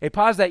 A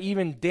pause that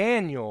even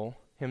Daniel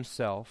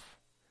himself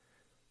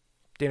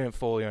didn't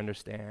fully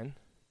understand.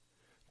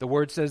 The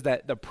word says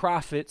that the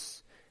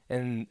prophets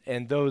and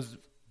those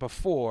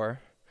before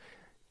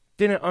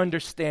didn't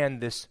understand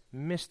this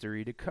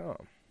mystery to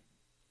come,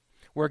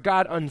 where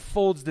God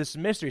unfolds this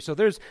mystery. So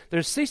there's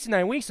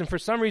 69 weeks, and for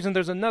some reason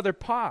there's another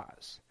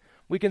pause.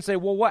 We can say,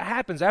 well, what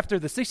happens after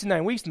the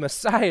 69 weeks? The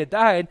Messiah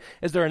died.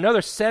 Is there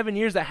another 7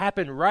 years that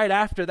happened right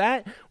after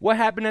that? What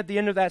happened at the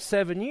end of that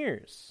 7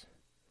 years?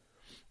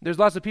 There's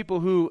lots of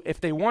people who,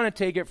 if they want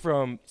to take it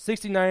from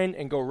 69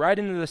 and go right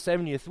into the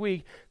 70th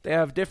week, they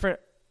have different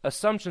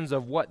assumptions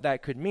of what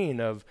that could mean,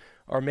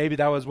 or maybe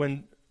that was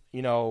when,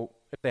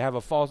 if they have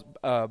a false,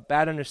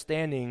 bad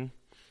understanding,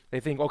 they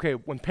think, okay,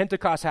 when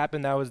Pentecost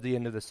happened, that was the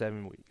end of the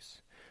 7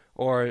 weeks.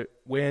 Or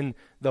when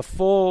the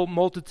full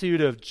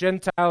multitude of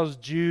Gentiles,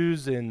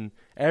 Jews, and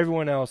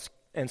everyone else,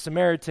 and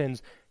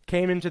Samaritans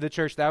came into the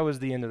church, that was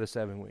the end of the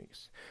 7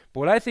 weeks.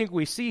 But what I think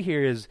we see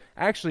here is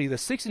actually the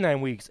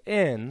 69 weeks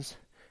ends.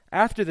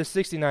 After the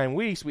 69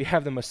 weeks, we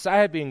have the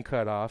Messiah being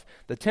cut off,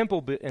 the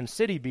temple and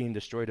city being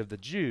destroyed of the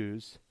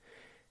Jews,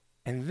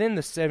 and then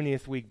the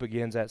 70th week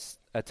begins at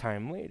a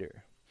time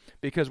later.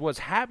 Because what's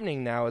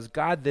happening now is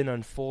God then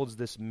unfolds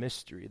this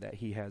mystery that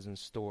he has in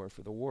store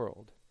for the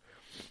world.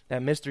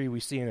 That mystery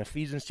we see in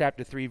Ephesians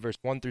chapter 3, verse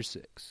 1 through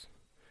 6.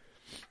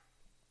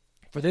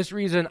 For this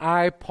reason,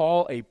 I,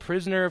 Paul, a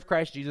prisoner of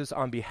Christ Jesus,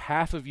 on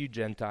behalf of you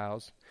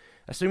Gentiles,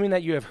 assuming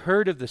that you have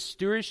heard of the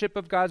stewardship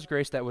of God's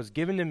grace that was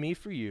given to me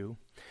for you,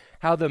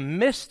 how the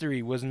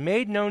mystery was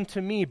made known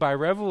to me by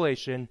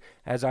revelation,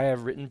 as I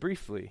have written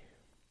briefly.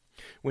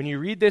 When you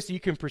read this, you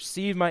can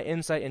perceive my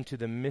insight into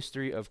the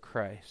mystery of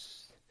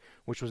Christ,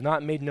 which was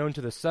not made known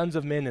to the sons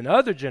of men in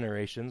other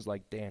generations,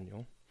 like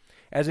Daniel,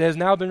 as it has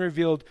now been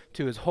revealed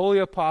to his holy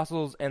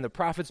apostles and the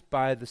prophets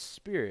by the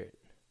Spirit.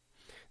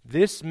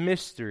 This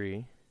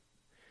mystery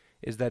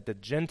is that the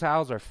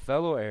Gentiles are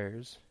fellow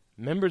heirs,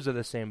 members of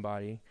the same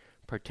body,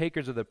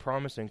 partakers of the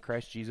promise in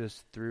Christ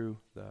Jesus through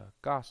the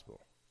gospel.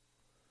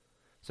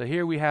 So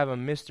here we have a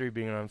mystery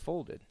being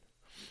unfolded.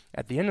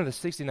 At the end of the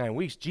 69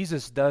 weeks,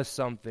 Jesus does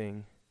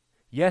something,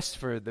 yes,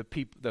 for the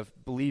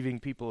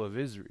believing people of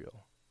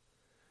Israel,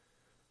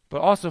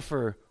 but also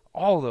for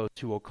all those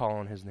who will call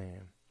on his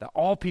name, that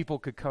all people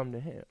could come to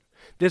him.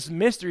 This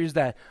mystery is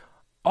that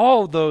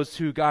all those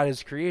who God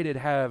has created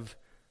have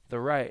the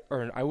right,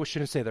 or I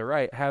shouldn't say the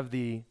right, have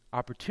the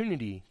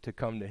opportunity to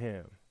come to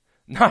him.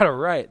 Not a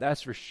right,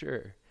 that's for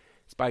sure.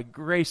 It's by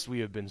grace we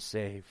have been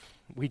saved.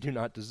 We do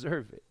not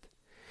deserve it.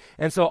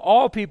 And so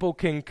all people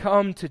can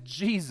come to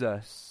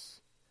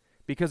Jesus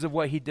because of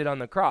what he did on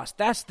the cross.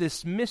 That's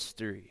this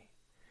mystery.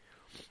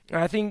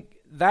 And I think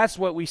that's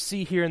what we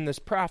see here in this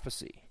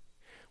prophecy.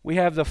 We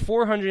have the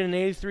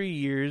 483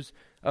 years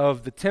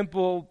of the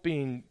temple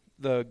being,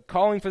 the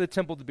calling for the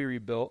temple to be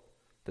rebuilt.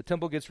 The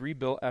temple gets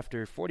rebuilt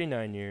after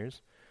 49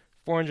 years.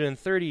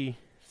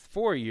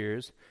 434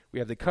 years, we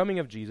have the coming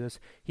of Jesus.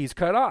 He's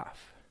cut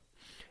off.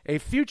 A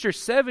future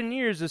 7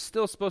 years is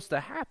still supposed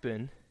to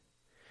happen.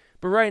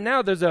 But right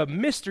now, there's a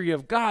mystery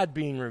of God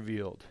being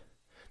revealed.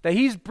 That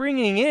he's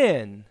bringing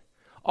in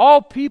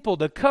all people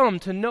to come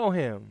to know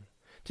him,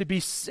 to be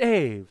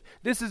saved.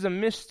 This is a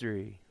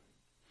mystery.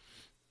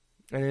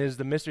 And it is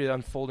the mystery that's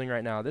unfolding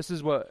right now. This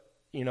is what,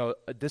 a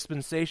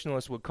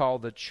dispensationalist would call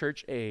the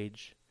church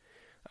age.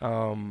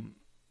 I'm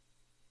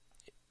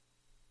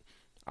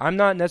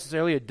not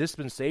necessarily a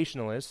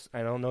dispensationalist.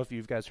 I don't know if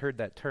you guys heard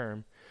that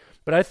term.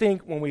 But I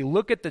think when we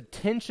look at the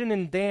tension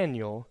in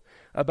Daniel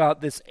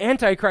about this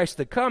Antichrist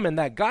to come and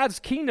that God's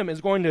kingdom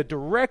is going to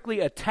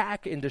directly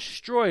attack and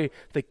destroy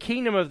the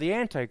kingdom of the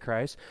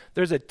Antichrist,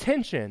 there's a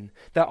tension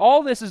that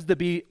all this is to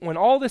be, when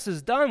all this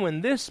is done,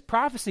 when this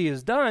prophecy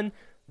is done,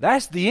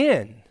 that's the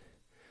end.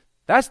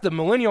 That's the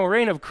millennial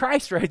reign of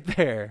Christ right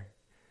there.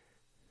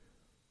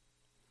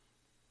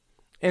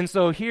 And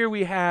so here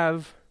we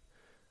have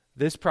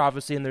this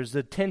prophecy, and there's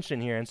the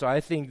tension here. And so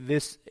I think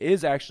this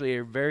is actually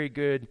a very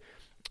good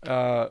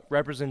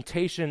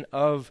representation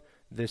of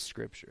this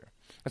scripture.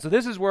 And so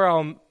this is where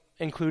I'll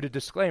include a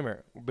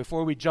disclaimer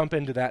before we jump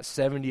into that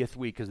 70th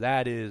week, because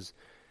that is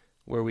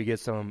where we get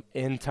some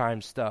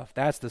end-time stuff.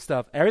 That's the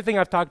stuff. Everything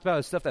I've talked about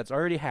is stuff that's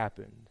already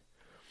happened.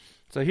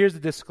 So here's the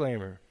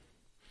disclaimer.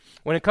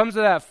 When it comes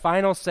to that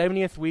final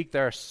 70th week,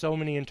 there are so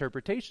many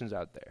interpretations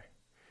out there.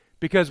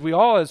 Because we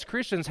all, as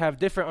Christians, have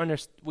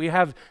different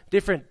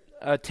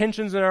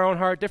tensions in our own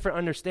heart, different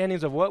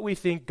understandings of what we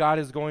think God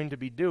is going to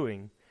be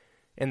doing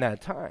in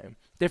that time.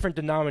 Different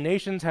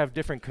denominations have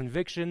different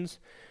convictions.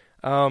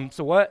 So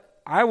what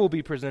I will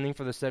be presenting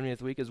for the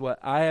 70th week is what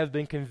I have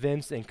been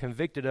convinced and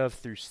convicted of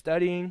through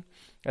studying,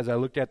 as I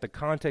looked at the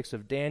context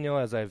of Daniel,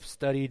 as I've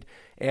studied,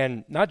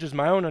 and not just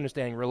my own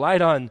understanding,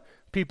 relied on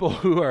people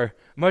who are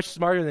much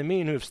smarter than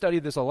me and who have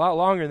studied this a lot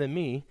longer than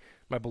me,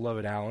 my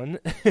beloved Alan.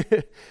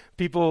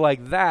 People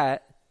like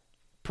that,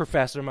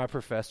 my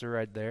professor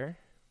right there.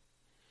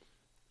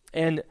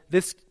 And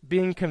this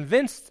being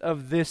convinced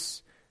of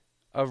this,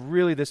 of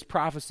really this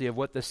prophecy of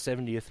what the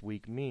 70th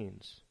week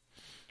means.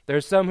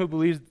 There's some who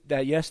believe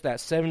that, yes, that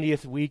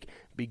 70th week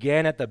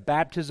began at the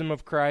baptism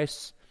of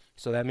Christ.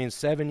 So that means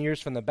 7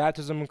 years from the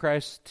baptism of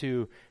Christ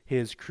to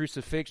his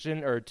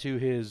crucifixion, or to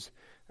his,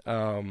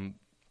 to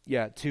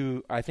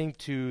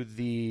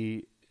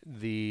the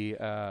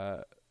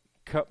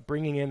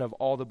bringing in of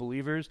all the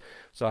believers.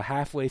 So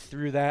halfway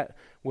through that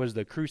was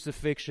the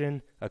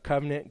crucifixion, a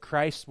covenant.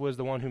 Christ was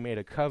the one who made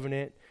a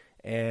covenant,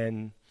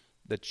 and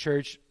the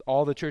church,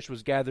 all the church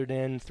was gathered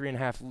in.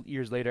 3.5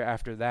 years later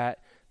after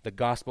that, the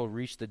gospel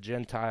reached the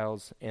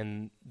Gentiles,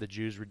 and the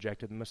Jews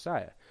rejected the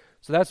Messiah.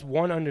 So that's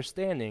one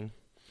understanding,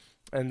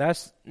 and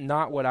that's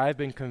not what I've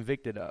been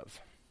convicted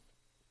of.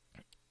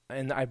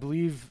 And I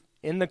believe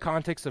in the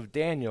context of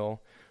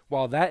Daniel,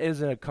 while that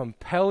is a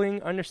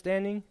compelling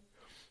understanding,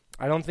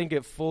 I don't think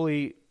it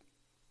fully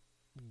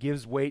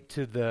gives weight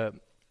to the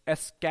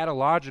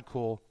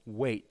eschatological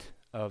weight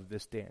of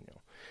this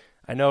Daniel.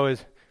 I know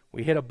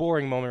we hit a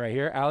boring moment right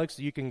here. Alex,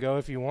 you can go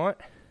if you want.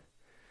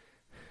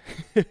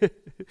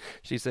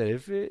 She said,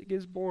 if it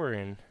gets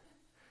boring.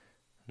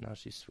 Now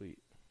she's sweet.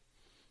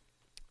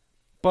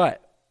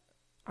 But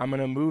I'm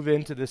going to move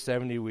into the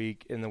 70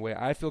 week in the way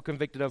I feel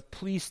convicted of.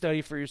 Please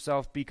study for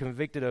yourself. Be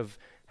convicted of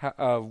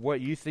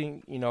what you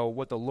think,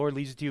 what the Lord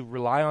leads you to.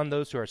 Rely on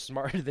those who are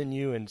smarter than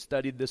you and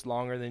studied this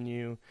longer than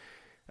you.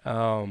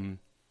 Because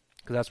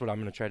that's what I'm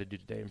going to try to do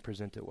today and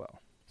present it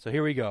well. So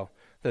here we go.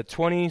 The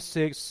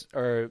 26,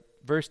 or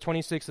verse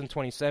 26 and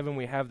 27,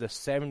 we have the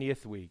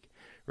 70th week,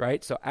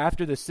 right? So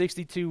after the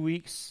 62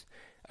 weeks,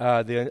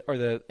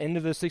 the end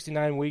of the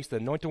 69 weeks, the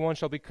anointed one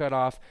shall be cut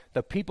off.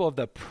 The people of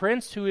the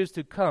prince who is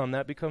to come,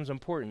 that becomes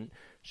important,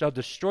 shall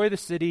destroy the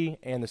city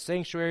and the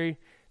sanctuary.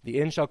 The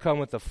end shall come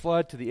with the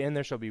flood. To the end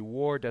there shall be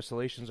war.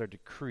 Desolations are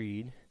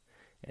decreed.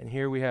 And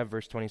here we have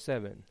verse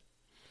 27.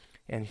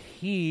 And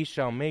he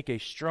shall make a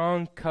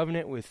strong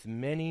covenant with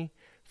many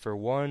for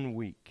 1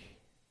 week.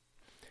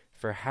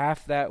 For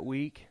half that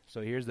week,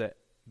 so here's the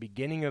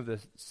beginning of the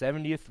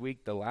 70th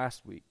week, the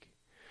last week.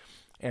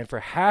 And for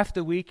half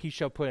the week he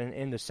shall put an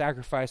end to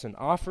sacrifice and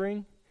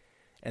offering,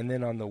 and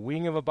then on the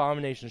wing of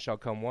abomination shall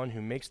come one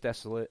who makes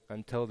desolate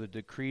until the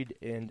decreed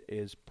end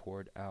is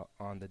poured out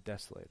on the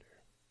desolator.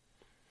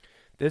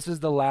 This is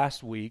the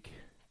last week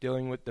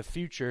dealing with the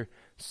future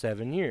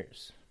 7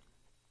 years.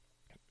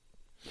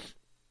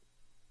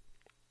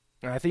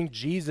 And I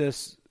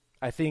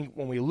think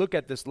when we look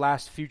at this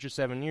last future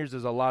 7 years,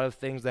 there's a lot of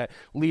things that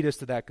lead us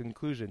to that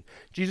conclusion.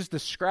 Jesus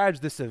describes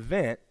this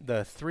event,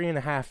 the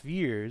 3.5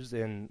 years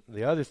and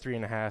the other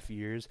 3.5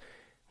 years,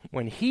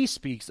 when he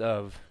speaks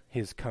of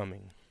his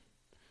coming.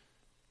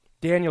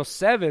 Daniel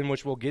 7,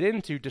 which we'll get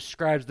into,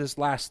 describes this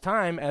last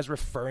time as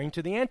referring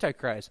to the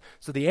Antichrist.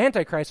 So the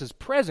Antichrist is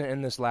present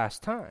in this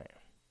last time.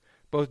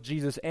 Both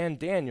Jesus and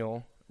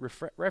Daniel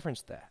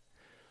reference that.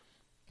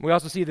 We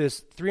also see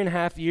this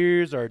 3.5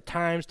 years or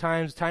times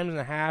and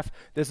a half.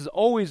 This is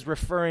always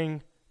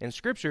referring in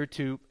Scripture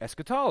to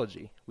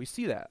eschatology. We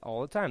see that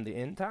all the time, the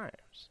end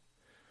times.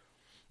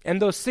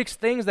 And those 6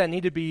 things that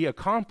need to be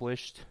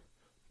accomplished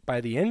by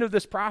the end of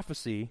this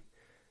prophecy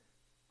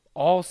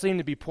all seem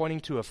to be pointing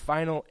to a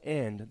final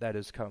end that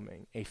is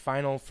coming, a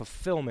final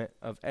fulfillment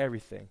of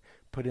everything.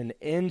 Put an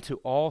end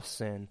to all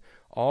sin,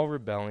 all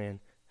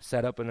rebellion,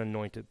 set up an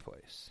anointed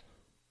place.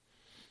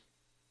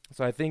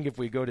 So I think if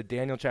we go to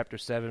Daniel chapter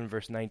 7,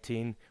 verse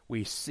 19,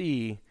 we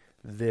see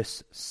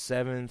this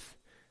 7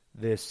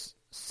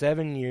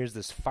 years,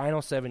 this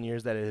final 7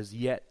 years that is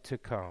yet to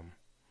come.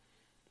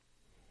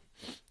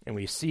 And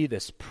we see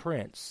this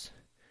prince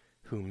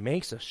who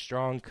makes a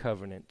strong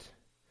covenant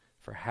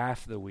for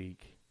half the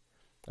week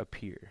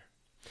appear.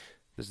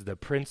 This is the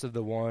prince of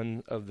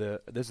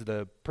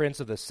the prince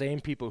of the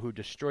same people who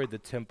destroyed the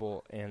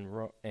temple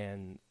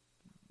and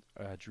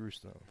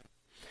Jerusalem.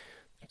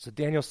 So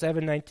Daniel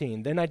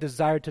 7:19, then I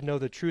desired to know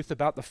the truth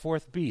about the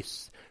fourth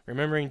beast.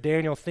 Remembering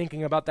Daniel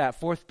thinking about that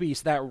fourth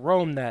beast, that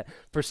Rome that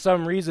for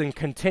some reason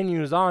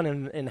continues on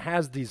and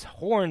has these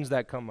horns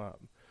that come up,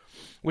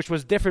 which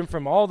was different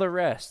from all the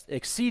rest,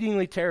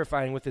 exceedingly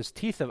terrifying, with his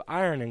teeth of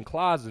iron and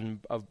claws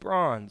of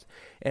bronze,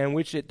 and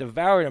which it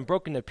devoured and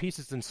broke into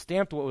pieces and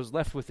stamped what was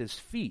left with his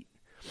feet.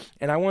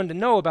 And I wanted to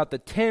know about the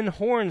 10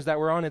 horns that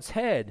were on its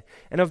head,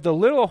 and of the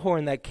little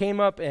horn that came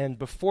up and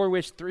before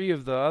which 3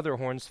 of the other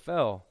horns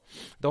fell.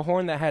 The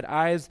horn that had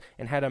eyes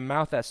and had a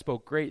mouth that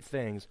spoke great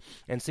things,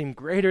 and seemed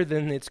greater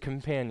than its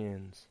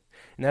companions.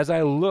 And as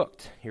I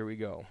looked, here we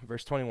go,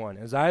 verse 21,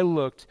 as I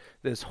looked,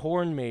 this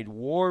horn made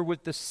war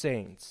with the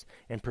saints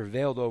and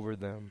prevailed over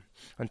them,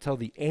 until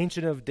the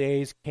Ancient of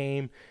Days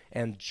came,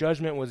 and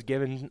judgment was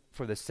given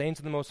for the saints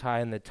of the Most High,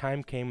 and the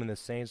time came when the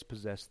saints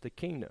possessed the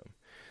kingdom.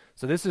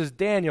 So this is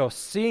Daniel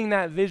seeing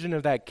that vision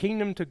of that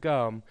kingdom to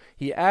come.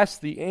 He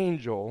asked the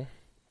angel,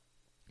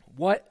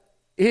 what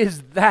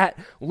is that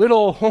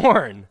little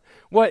horn?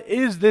 What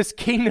is this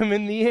kingdom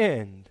in the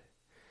end?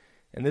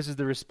 And this is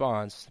the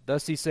response.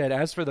 Thus he said,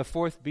 as for the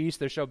fourth beast,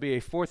 there shall be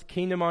a fourth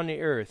kingdom on the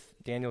earth,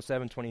 Daniel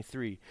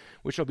 7:23,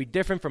 which shall be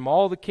different from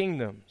all the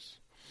kingdoms.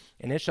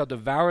 And it shall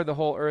devour the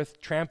whole earth,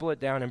 trample it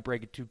down, and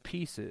break it to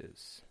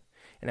pieces.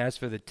 And as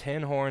for the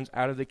 10 horns,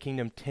 out of the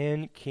kingdom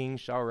 10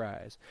 kings shall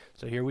rise.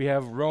 So here we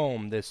have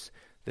Rome, this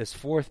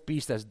fourth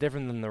beast that's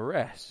different than the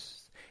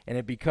rest. And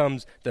it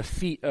becomes the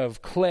feet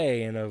of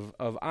clay and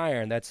of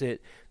iron. That's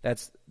it.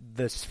 That's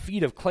this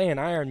feet of clay and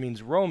iron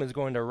means Rome is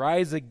going to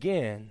rise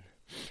again.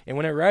 And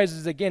when it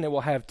rises again, it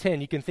will have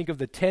 10. You can think of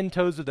the 10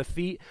 toes of the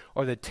feet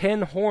or the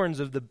 10 horns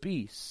of the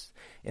beast.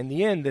 In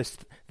the end,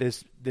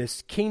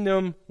 this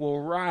kingdom will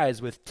rise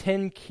with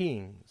 10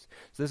 kings.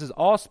 So this is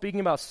all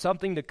speaking about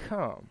something to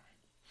come.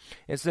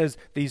 It says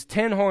these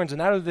 10 horns,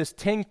 and out of this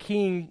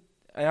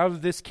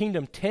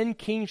kingdom 10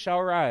 kings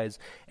shall rise,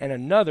 and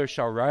another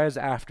shall rise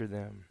after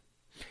them.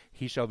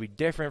 He shall be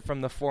different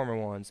from the former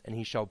ones, and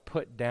he shall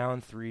put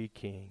down 3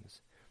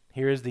 kings.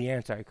 Here is the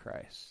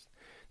Antichrist,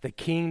 the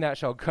king that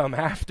shall come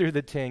after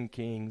the 10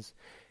 kings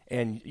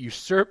and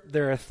usurp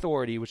their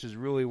authority, which is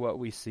really what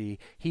we see.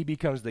 He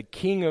becomes the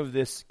king of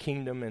this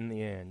kingdom in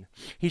the end.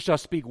 He shall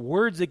speak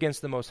words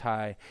against the Most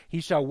High. He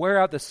shall wear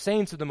out the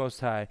saints of the Most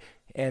High,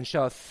 and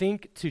shall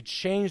think to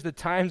change the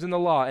times in the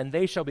law, and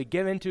they shall be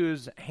given to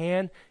his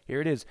hand,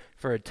 here it is,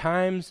 for a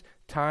times,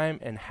 time,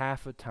 and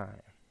half a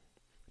time.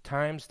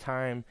 Times,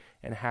 time,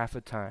 and half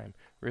a time.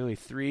 Really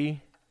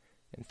 3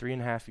 and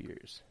 3.5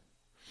 years.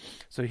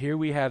 So here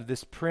we have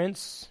this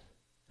prince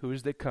who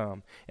is to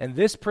come. And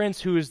this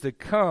prince who is to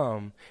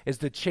come is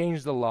to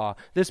change the law.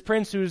 This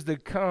prince who is to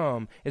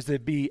come is to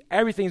be,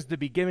 everything's to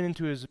be given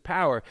into his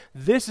power.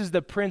 This is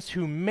the prince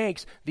who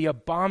makes the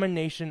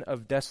abomination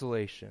of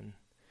desolation.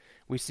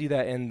 We see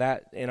that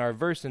in our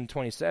verse in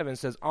 27. It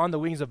says, on the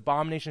wings of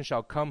abomination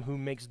shall come who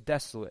makes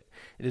desolate.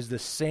 It is the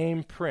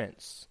same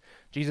prince.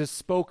 Jesus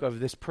spoke of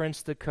this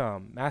prince to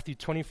come. Matthew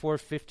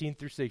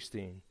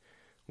 24:15-16.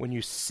 When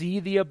you see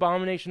the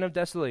abomination of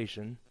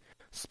desolation,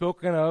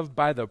 spoken of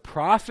by the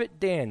prophet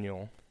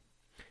Daniel,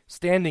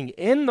 standing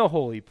in the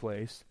holy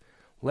place,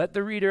 let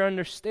the reader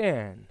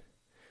understand.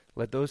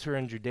 Let those who are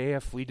in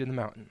Judea flee to the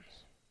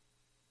mountains.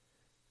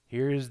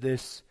 Here is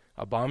this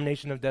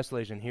abomination of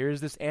desolation. Here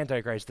is this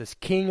Antichrist, this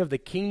king of the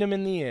kingdom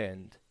in the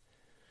end.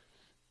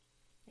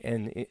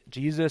 And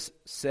Jesus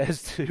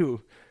says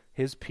to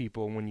his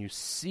people, when you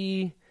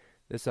see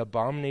this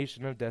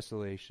abomination of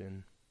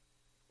desolation,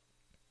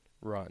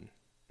 run.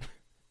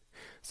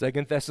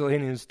 2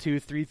 Thessalonians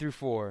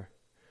 2:3-4.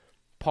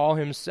 Paul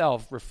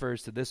himself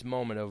refers to this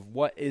moment of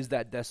what is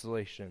that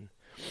desolation.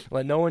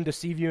 Let no one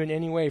deceive you in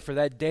any way, for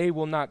that day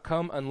will not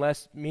come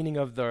unless, meaning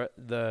of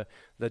the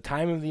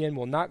time of the end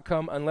will not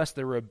come unless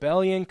the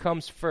rebellion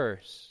comes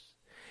first.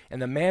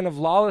 And the man of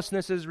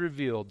lawlessness is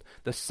revealed,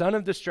 the son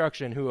of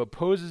destruction, who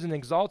opposes and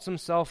exalts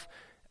himself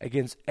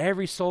against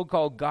every soul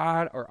called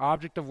God or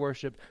object of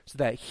worship, so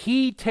that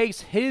he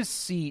takes his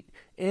seat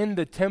in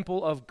the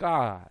temple of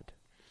God,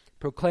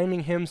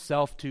 proclaiming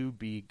himself to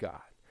be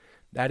God.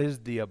 That is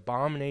the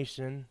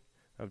abomination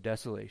of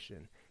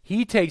desolation.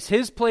 He takes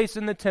his place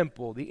in the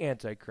temple, the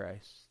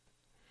Antichrist,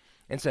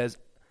 and says,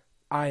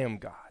 I am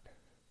God.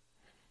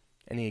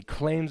 And he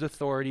claims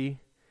authority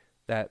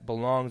that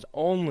belongs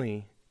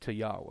only to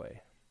Yahweh.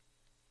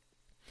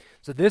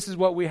 So this is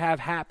what we have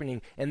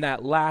happening in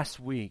that last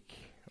week,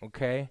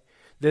 okay?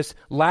 This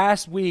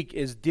last week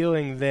is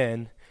dealing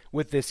then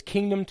with this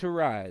kingdom to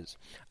rise.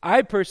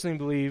 I personally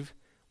believe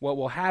what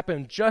will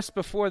happen just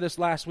before this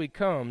last week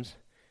comes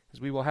is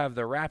we will have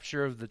the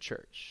rapture of the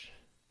church,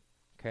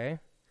 okay?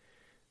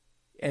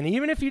 And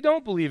even if you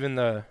don't believe in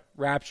the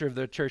rapture of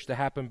the church to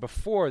happen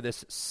before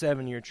this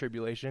 7-year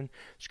tribulation,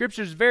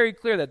 Scripture is very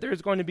clear that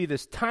there's going to be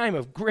this time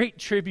of great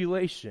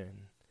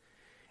tribulation,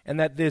 and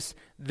that this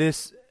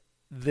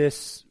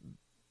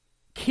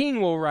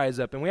king will rise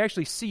up. And we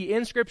actually see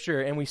in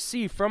Scripture, and we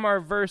see from our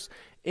verse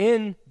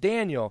in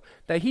Daniel,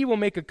 that he will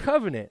make a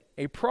covenant,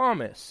 a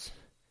promise,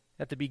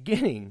 at the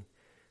beginning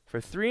for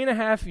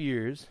 3.5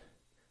 years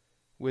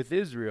with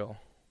Israel.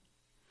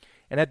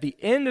 And at the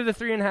end of the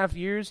 3.5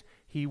 years,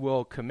 he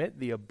will commit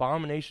the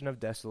abomination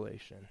of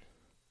desolation.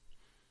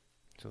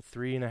 So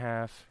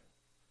 3.5,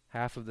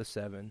 half of the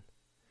 7.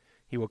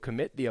 He will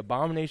commit the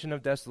abomination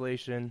of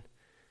desolation,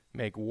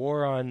 make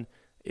war on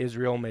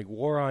Israel, make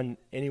war on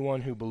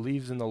anyone who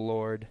believes in the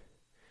Lord.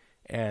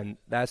 And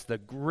that's the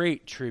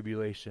great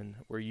tribulation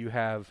where you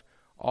have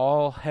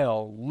all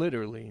hell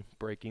literally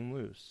breaking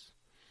loose.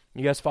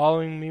 You guys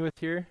following me with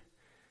here?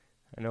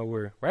 I know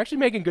we're actually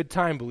making good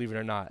time, believe it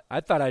or not. I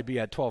thought I'd be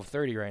at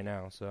 12:30 right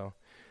now.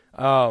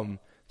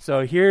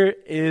 So here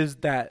is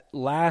that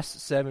last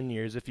 7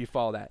 years, if you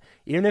follow that.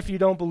 Even if you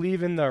don't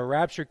believe in the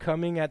rapture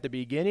coming at the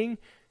beginning,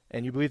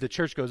 and you believe the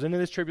church goes into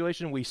this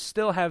tribulation, we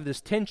still have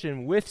this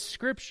tension with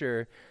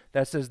Scripture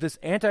that says this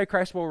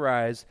Antichrist will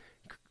rise,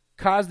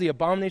 cause the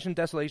abomination of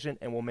desolation,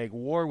 and will make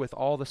war with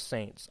all the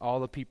saints, all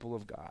the people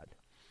of God.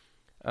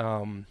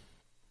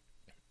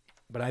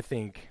 But I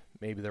think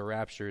maybe the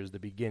rapture is the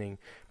beginning,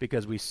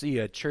 because we see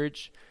a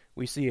church,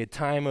 we see a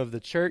time of the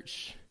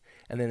church,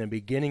 and then a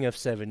beginning of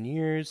 7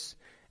 years,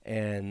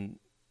 and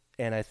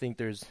I think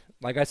there's,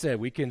 like I said,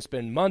 we can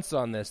spend months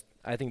on this.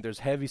 I think there's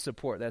heavy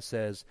support that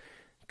says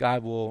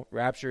God will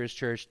rapture his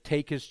church,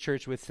 take his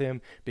church with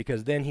him,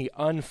 because then he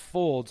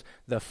unfolds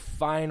the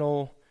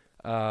final,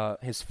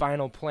 his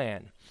final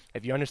plan.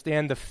 If you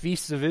understand the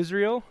feasts of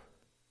Israel,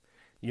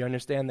 you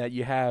understand that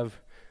you have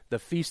the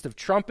Feast of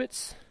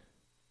Trumpets,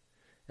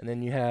 and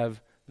then you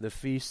have the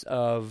Feast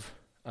of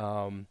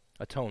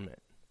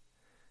Atonement.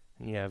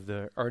 And you have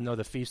the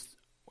Feast,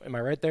 am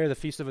I right there? The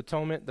Feast of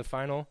Atonement, the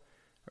final,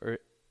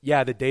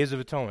 the Days of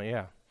Atonement,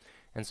 yeah.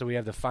 And so we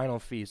have the final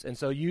feast. And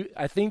so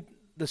I think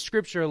the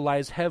Scripture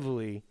lies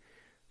heavily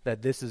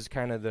that this is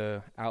kind of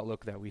the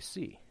outlook that we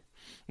see.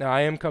 Now,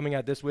 I am coming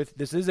at this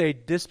is a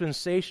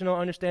dispensational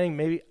understanding.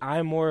 Maybe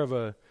I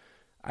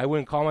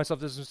wouldn't call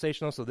myself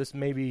dispensational, so this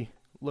may be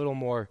a little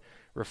more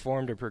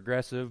reformed or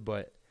progressive,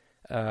 but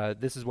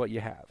this is what you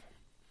have.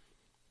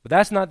 But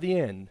that's not the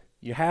end.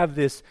 You have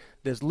this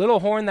little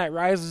horn that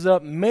rises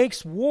up,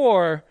 makes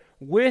war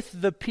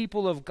with the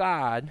people of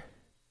God,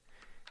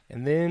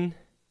 and then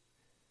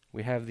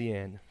we have the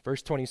end.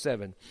 Verse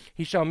 27,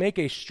 he shall make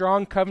a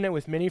strong covenant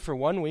with many for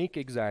 1 week,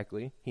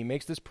 exactly. He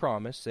makes this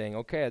promise, saying,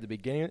 okay, at the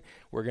beginning,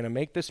 we're going to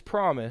make this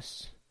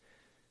promise.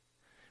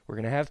 We're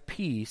going to have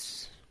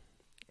peace.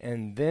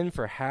 And then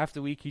for half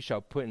the week he shall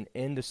put an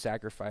end to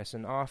sacrifice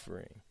and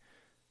offering.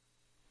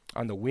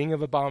 On the wing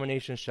of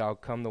abomination shall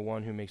come the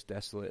one who makes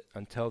desolate,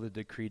 until the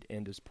decreed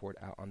end is poured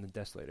out on the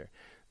desolator.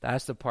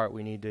 That's the part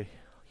we need to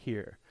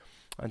hear.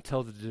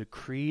 Until the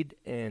decreed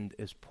end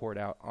is poured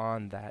out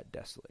on that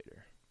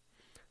desolator.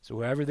 So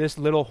whoever this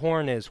little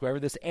horn is, whoever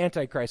this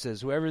Antichrist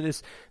is, whoever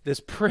this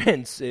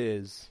prince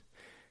is,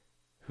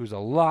 who's a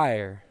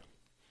liar,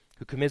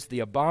 who commits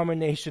the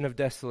abomination of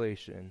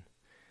desolation,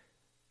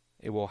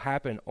 it will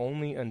happen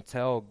only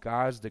until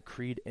God's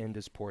decreed end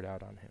is poured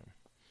out on him.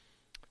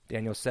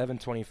 Daniel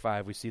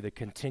 7:25, we see the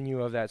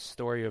continue of that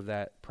story, of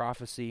that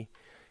prophecy.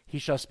 He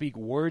shall speak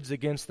words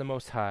against the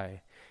Most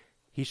High.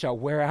 He shall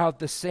wear out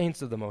the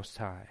saints of the Most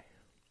High,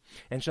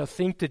 and shall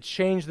think to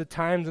change the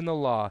times and the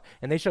law,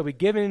 and they shall be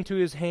given into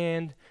his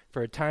hand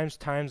for a times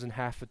and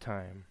half a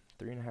time,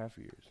 3.5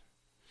 years.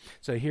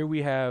 So here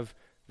we have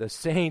the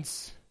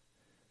saints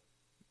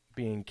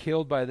being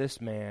killed by this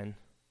man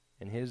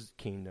in his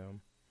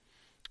kingdom.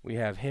 We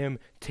have him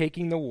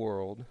taking the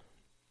world,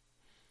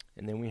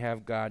 and then we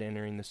have God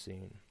entering the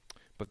scene.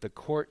 But the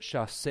court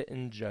shall sit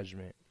in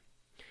judgment,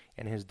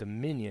 and his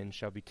dominion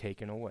shall be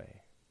taken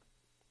away,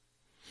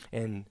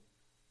 and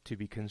to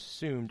be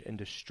consumed and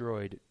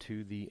destroyed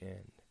to the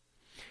end.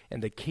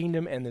 And the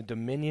kingdom and the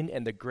dominion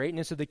and the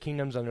greatness of the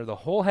kingdoms under the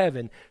whole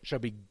heaven shall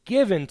be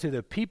given to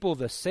the people,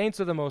 the saints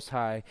of the Most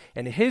High,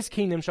 and his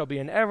kingdom shall be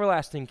an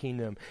everlasting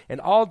kingdom, and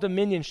all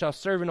dominion shall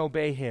serve and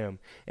obey him.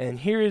 And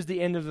here is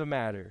the end of the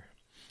matter.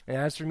 And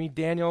as for me,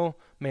 Daniel,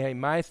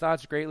 my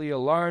thoughts greatly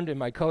alarmed and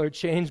my color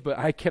changed, but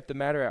I kept the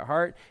matter at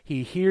heart.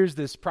 He hears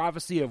this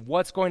prophecy of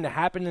what's going to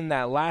happen in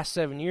that last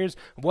 7 years,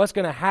 what's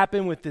going to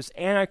happen with this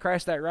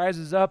Antichrist that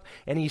rises up,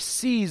 and he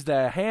sees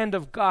the hand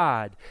of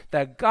God,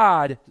 that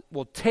God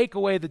will take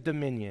away the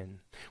dominion,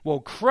 will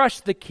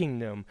crush the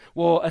kingdom,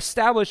 will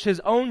establish his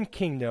own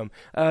kingdom,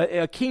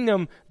 a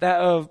kingdom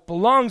that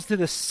belongs to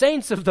the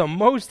saints of the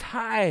Most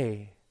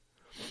High.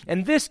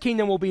 And this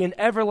kingdom will be an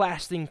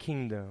everlasting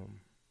kingdom.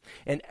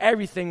 And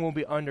everything will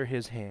be under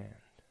his hand.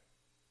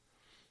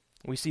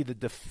 We see the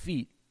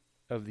defeat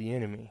of the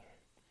enemy.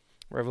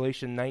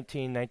 Revelation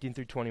 19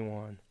 through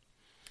 21.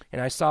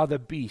 And I saw the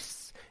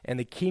beasts and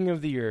the king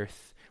of the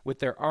earth with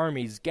their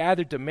armies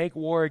gathered to make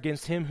war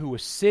against him who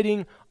was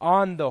sitting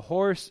on the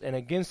horse and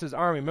against his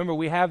army. Remember,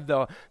 we have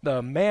the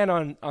man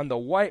on the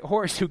white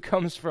horse who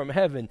comes from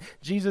heaven,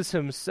 Jesus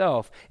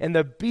himself. And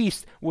the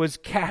beast was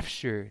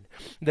captured.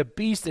 The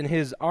beast and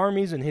his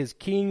armies and his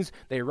kings,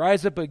 they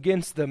rise up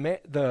against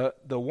the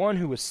one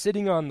who was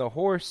sitting on the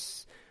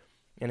horse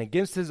and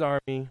against his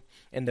army.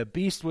 And the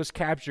beast was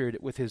captured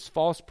with his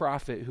false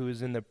prophet who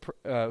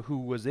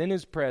was in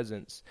his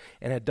presence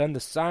and had done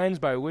the signs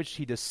by which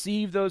he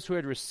deceived those who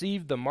had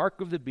received the mark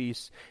of the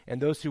beast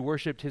and those who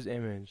worshipped his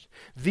image.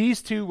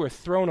 These two were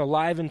thrown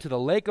alive into the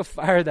lake of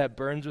fire that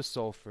burns with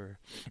sulfur,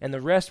 and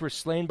the rest were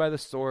slain by the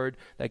sword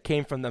that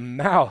came from the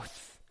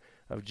mouth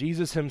of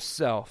Jesus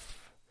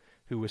himself,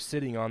 who was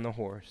sitting on the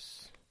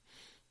horse.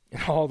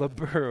 And all the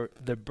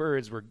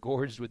birds were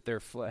gorged with their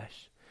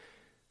flesh.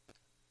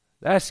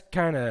 That's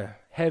kind of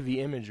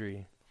heavy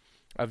imagery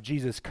of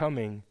Jesus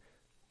coming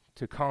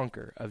to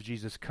conquer, of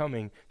Jesus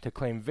coming to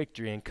claim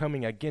victory and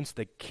coming against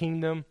the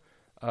kingdom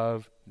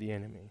of the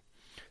enemy.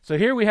 So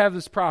here we have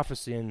this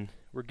prophecy, and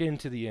we're getting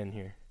to the end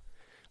here.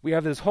 We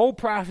have this whole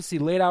prophecy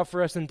laid out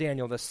for us in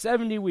Daniel, the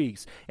 70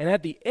 weeks. And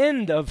at the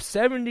end of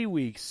 70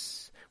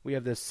 weeks, we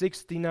have the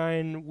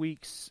 69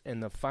 weeks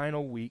and the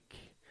final week,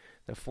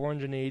 the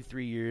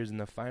 483 years and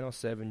the final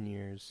 7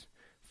 years.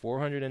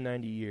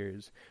 490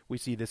 years, we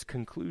see this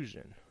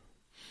conclusion.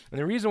 And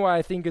the reason why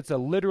I think it's a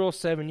literal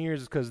 7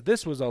 years is because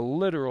this was a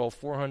literal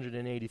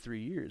 483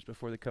 years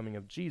before the coming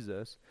of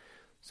Jesus.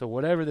 So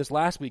whatever this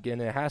last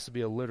weekend, it has to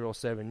be a literal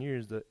 7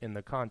 years in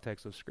the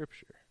context of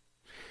Scripture.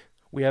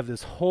 We have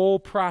this whole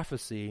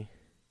prophecy,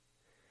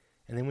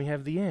 and then we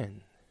have the end.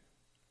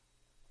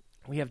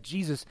 We have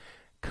Jesus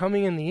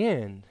coming in the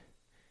end,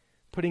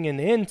 putting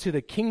an end to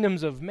the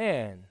kingdoms of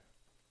man,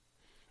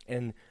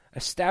 and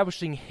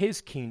establishing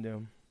his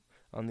kingdom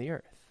on the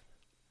earth.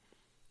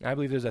 And I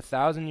believe there's a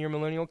 1,000-year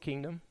millennial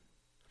kingdom.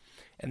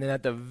 And then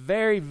at the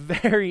very,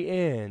 very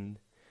end,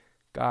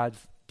 God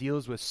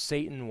deals with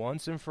Satan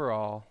once and for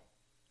all,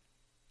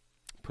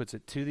 puts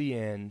it to the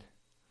end,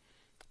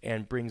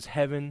 and brings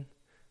heaven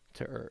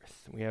to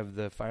earth. We have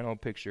the final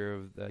picture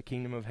of the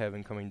kingdom of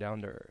heaven coming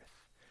down to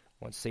earth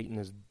once Satan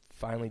is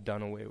finally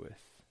done away with.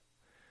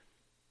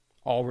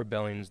 All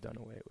rebellion is done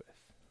away with.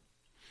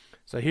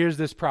 So here's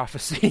this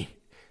prophecy.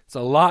 It's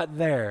a lot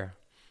there,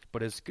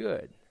 but it's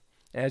good.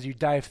 As you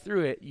dive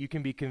through it, you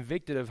can be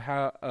convicted of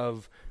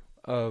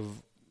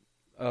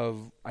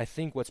I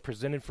think what's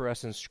presented for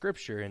us in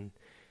Scripture,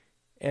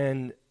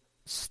 and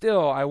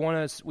still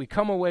we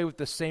come away with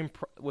the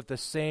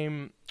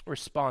same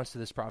response to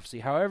this prophecy.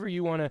 However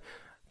you want to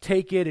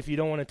take it, if you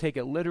don't want to take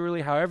it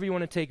literally, however you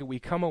want to take it, we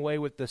come away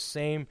with the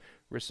same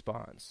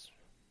response.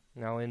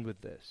 And I'll end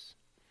with this.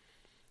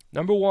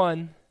 Number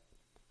one,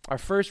 our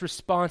first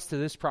response to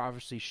this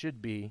prophecy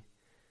should be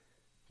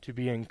to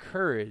be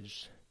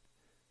encouraged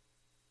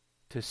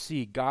to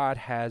see God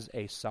has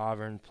a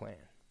sovereign plan.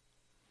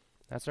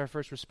 That's our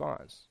first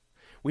response.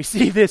 We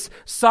see this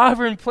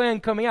sovereign plan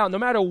coming out. No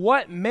matter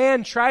what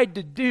man tried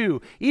to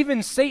do,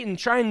 even Satan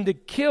trying to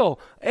kill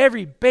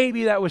every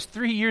baby that was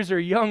 3 years or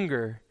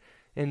younger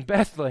in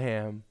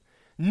Bethlehem,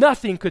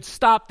 nothing could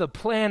stop the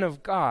plan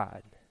of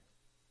God.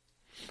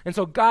 And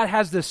so God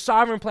has this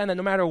sovereign plan that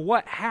no matter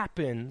what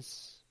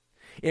happens,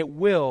 it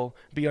will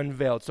be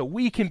unveiled. So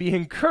we can be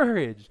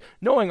encouraged,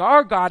 knowing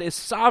our God is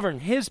sovereign.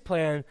 His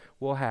plan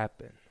will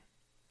happen.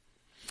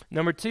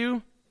 Number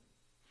two,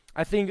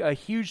 I think a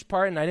huge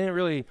part, and I didn't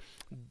really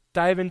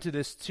dive into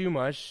this too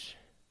much,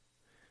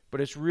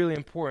 but it's really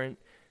important.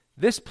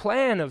 This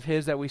plan of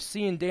his that we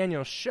see in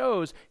Daniel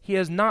shows he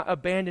has not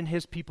abandoned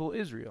his people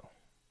Israel.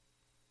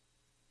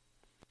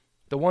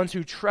 The ones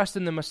who trust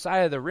in the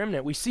Messiah, the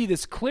remnant. We see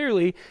this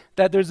clearly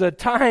that there's a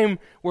time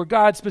where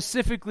God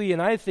specifically,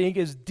 and I think,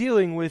 is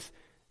dealing with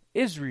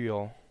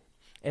Israel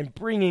and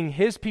bringing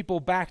his people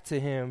back to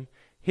him.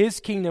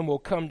 His kingdom will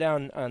come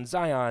down on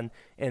Zion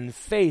and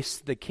face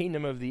the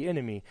kingdom of the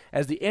enemy.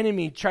 As the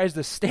enemy tries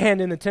to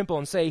stand in the temple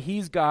and say,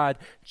 he's God,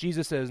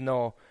 Jesus says,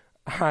 no,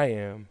 I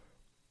am,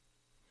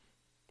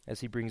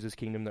 as he brings his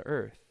kingdom to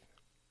earth.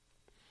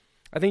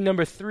 I think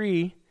number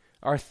three,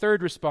 our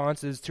third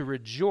response is to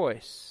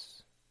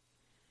rejoice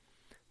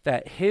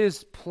that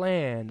his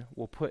plan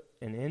will put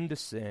an end to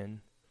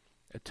sin,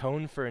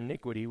 atone for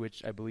iniquity,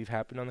 which I believe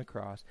happened on the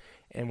cross,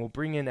 and will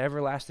bring in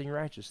everlasting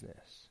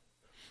righteousness.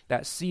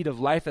 That seed of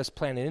life that's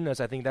planted in us,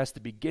 I think that's the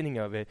beginning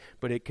of it,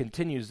 but it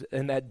continues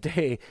in that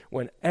day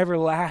when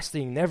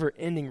everlasting,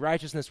 never-ending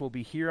righteousness will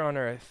be here on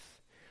earth.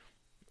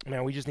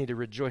 Man, we just need to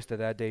rejoice that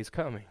that day is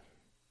coming.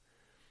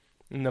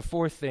 And the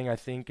fourth thing, I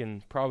think,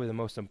 and probably the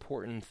most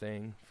important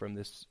thing from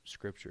this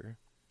scripture,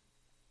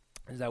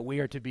 is that we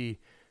are to be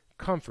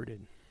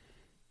comforted,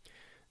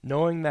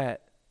 knowing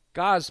that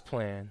God's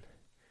plan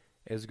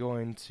is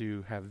going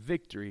to have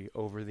victory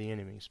over the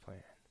enemy's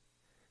plan.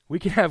 We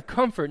can have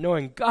comfort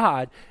knowing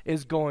God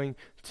is going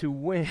to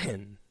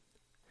win.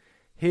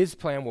 His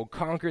plan will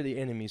conquer the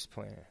enemy's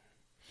plan.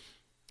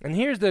 And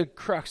here's the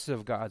crux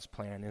of God's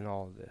plan in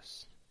all of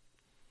this.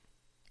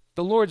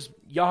 The Lord's,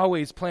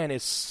 Yahweh's plan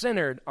is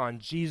centered on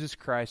Jesus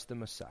Christ the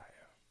Messiah.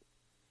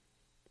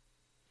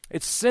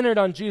 It's centered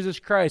on Jesus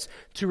Christ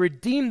to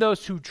redeem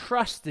those who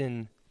trust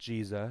in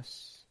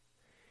Jesus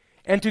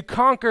and to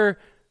conquer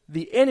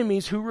the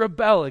enemies who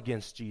rebel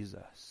against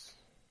Jesus.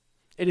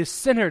 It is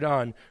centered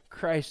on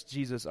Christ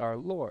Jesus our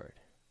Lord.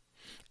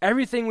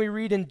 Everything we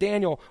read in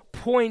Daniel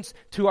points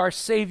to our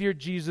Savior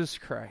Jesus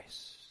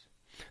Christ,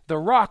 the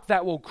rock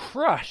that will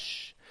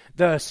crush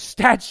the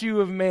statue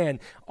of man.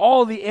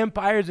 All the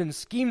empires and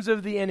schemes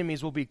of the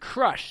enemies will be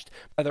crushed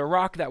by the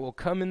rock that will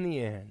come in the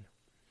end.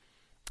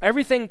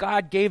 Everything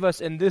God gave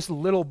us in this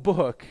little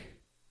book,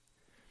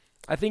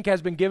 I think,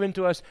 has been given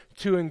to us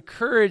to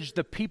encourage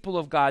the people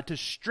of God, to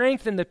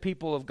strengthen the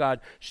people of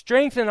God,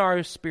 strengthen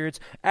our spirits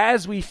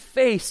as we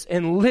face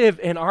and live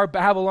in our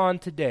Babylon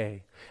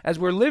today, as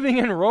we're living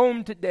in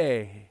Rome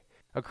today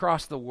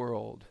across the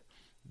world.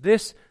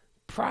 This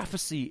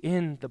prophecy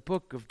in the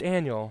book of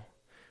Daniel,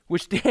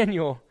 which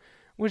Daniel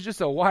was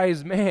just a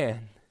wise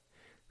man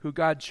who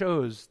God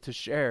chose to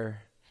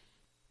share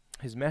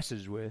his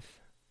message with.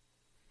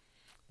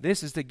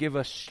 This is to give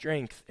us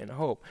strength and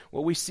hope.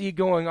 What we see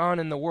going on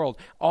in the world,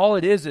 all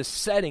it is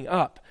setting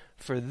up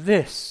for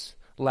this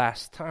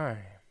last time.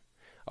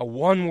 A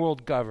one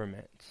world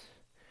government.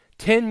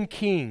 10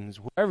 kings,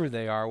 whoever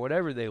they are,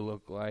 whatever they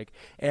look like,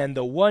 and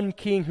the one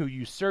king who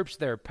usurps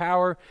their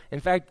power.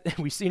 In fact,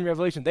 we see in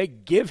Revelation, they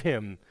give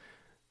him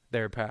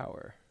their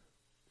power.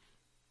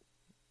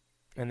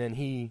 And then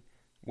he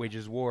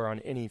wages war on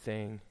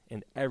anything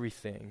and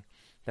everything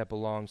that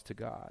belongs to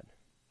God.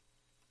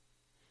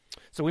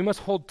 So we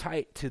must hold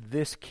tight to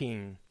this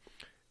king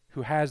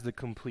who has the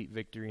complete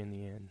victory in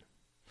the end.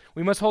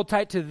 We must hold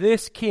tight to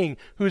this king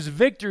whose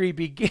victory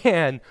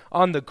began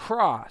on the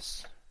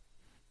cross.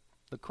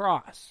 The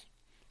cross.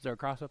 Is there a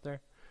cross up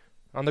there?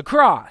 On the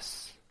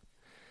cross.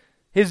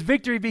 His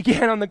victory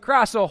began on the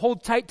cross, so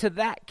hold tight to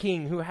that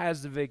king who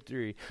has the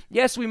victory.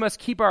 Yes, we must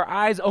keep our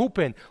eyes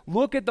open.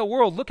 Look at the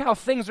world. Look how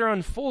things are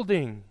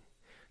unfolding.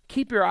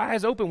 Keep your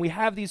eyes open. We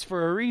have these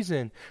for a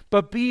reason.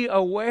 But be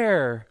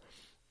aware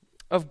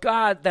of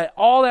God, that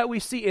all that we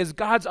see is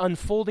God's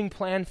unfolding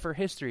plan for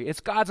history.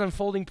 It's God's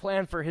unfolding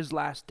plan for his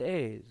last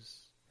days.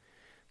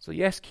 So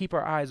yes, keep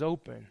our eyes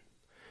open.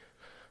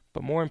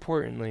 But more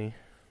importantly,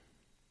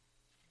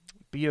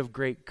 be of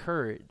great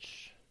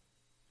courage,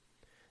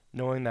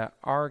 knowing that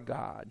our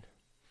God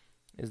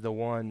is the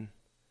one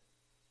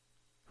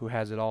who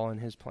has it all in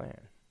his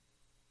plan.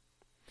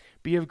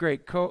 Be of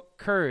great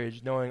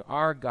courage, knowing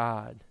our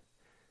God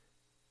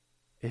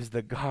is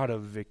the God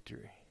of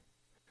victory.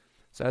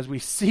 So as we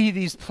see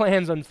these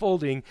plans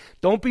unfolding,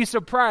 don't be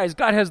surprised.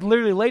 God has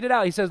literally laid it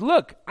out. He says,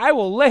 look, I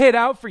will lay it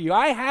out for you.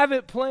 I have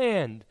it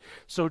planned.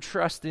 So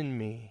trust in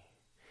me,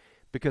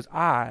 because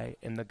I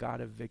am the God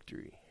of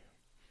victory.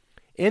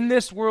 In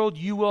this world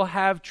you will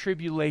have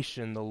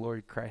tribulation, the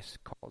Lord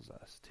Christ calls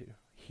us to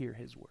hear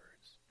his words.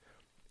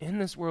 In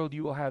this world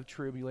you will have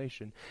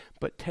tribulation,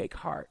 but take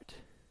heart,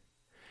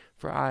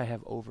 for I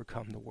have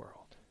overcome the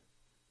world.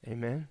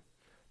 Amen?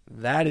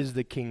 That is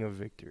the King of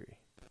victory.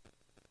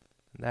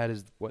 That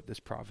is what this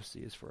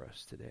prophecy is for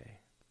us today.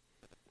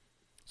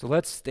 So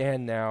let's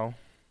stand now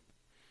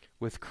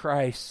with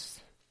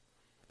Christ,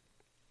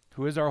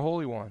 who is our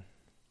Holy One.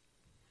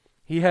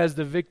 He has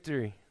the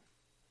victory.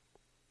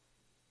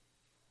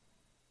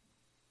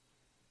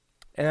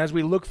 And as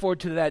we look forward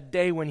to that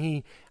day when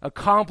he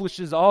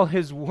accomplishes all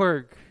his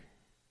work,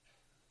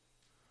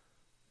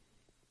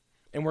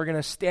 and we're going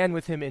to stand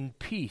with him in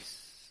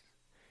peace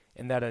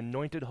in that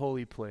anointed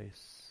holy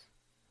place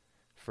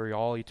for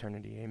all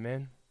eternity.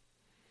 Amen?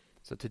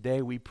 So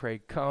today we pray,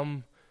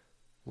 come,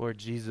 Lord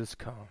Jesus,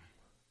 come.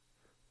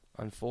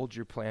 Unfold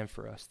your plan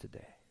for us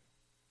today.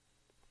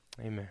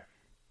 Amen.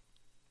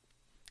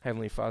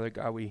 Heavenly Father,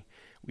 God, we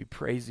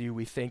praise you.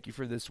 We thank you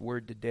for this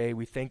word today.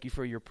 We thank you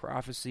for your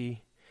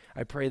prophecy.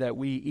 I pray that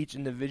we each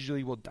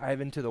individually will dive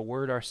into the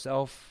word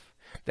ourselves,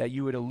 that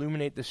you would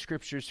illuminate the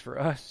scriptures for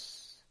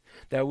us,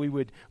 that we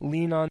would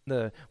lean on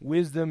the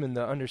wisdom and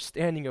the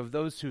understanding of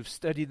those who've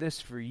studied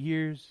this for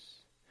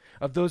years,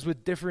 of those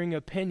with differing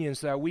opinions,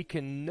 so that we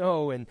can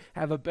know and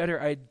have a better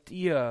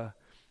idea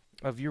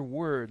of your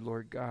word,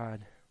 Lord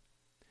God.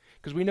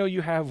 Because we know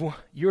you have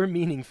your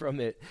meaning from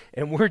it,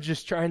 and we're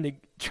just trying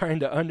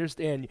to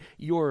understand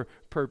your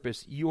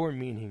purpose, your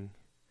meaning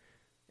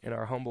in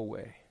our humble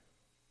way.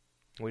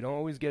 We don't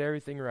always get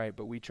everything right,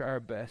 but we try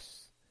our best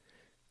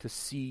to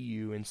see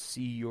you and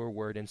see your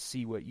word and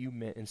see what you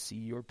meant and see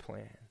your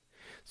plan.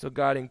 So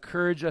God,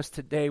 encourage us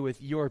today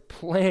with your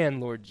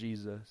plan, Lord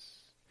Jesus.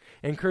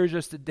 Encourage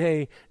us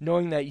today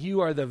knowing that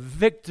you are the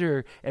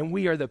victor and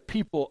we are the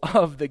people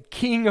of the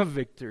King of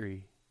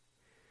victory.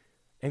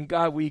 And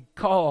God, we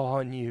call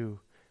on you.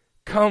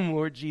 Come,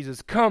 Lord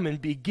Jesus, come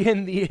and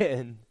begin the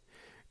end.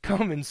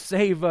 Come and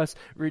save us,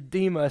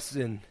 redeem us,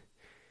 and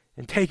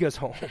take us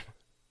home.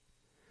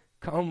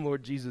 Come,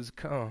 Lord Jesus,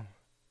 come.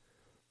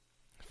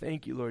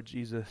 Thank you, Lord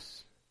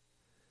Jesus,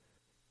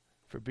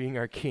 for being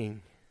our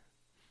King.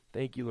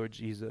 Thank you, Lord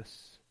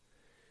Jesus,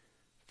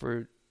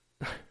 for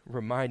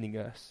reminding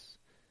us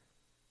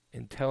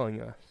and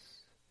telling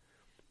us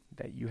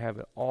that you have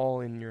it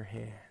all in your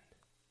hand.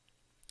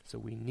 So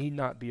we need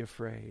not be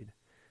afraid,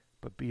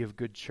 but be of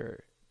good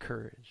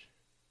courage,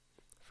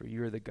 for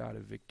you are the God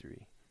of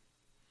victory.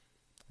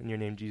 In your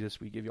name, Jesus,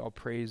 we give you all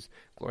praise,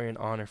 glory, and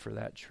honor for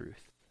that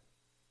truth.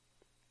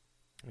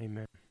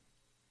 Amen.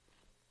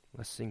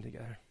 Let's sing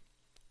together.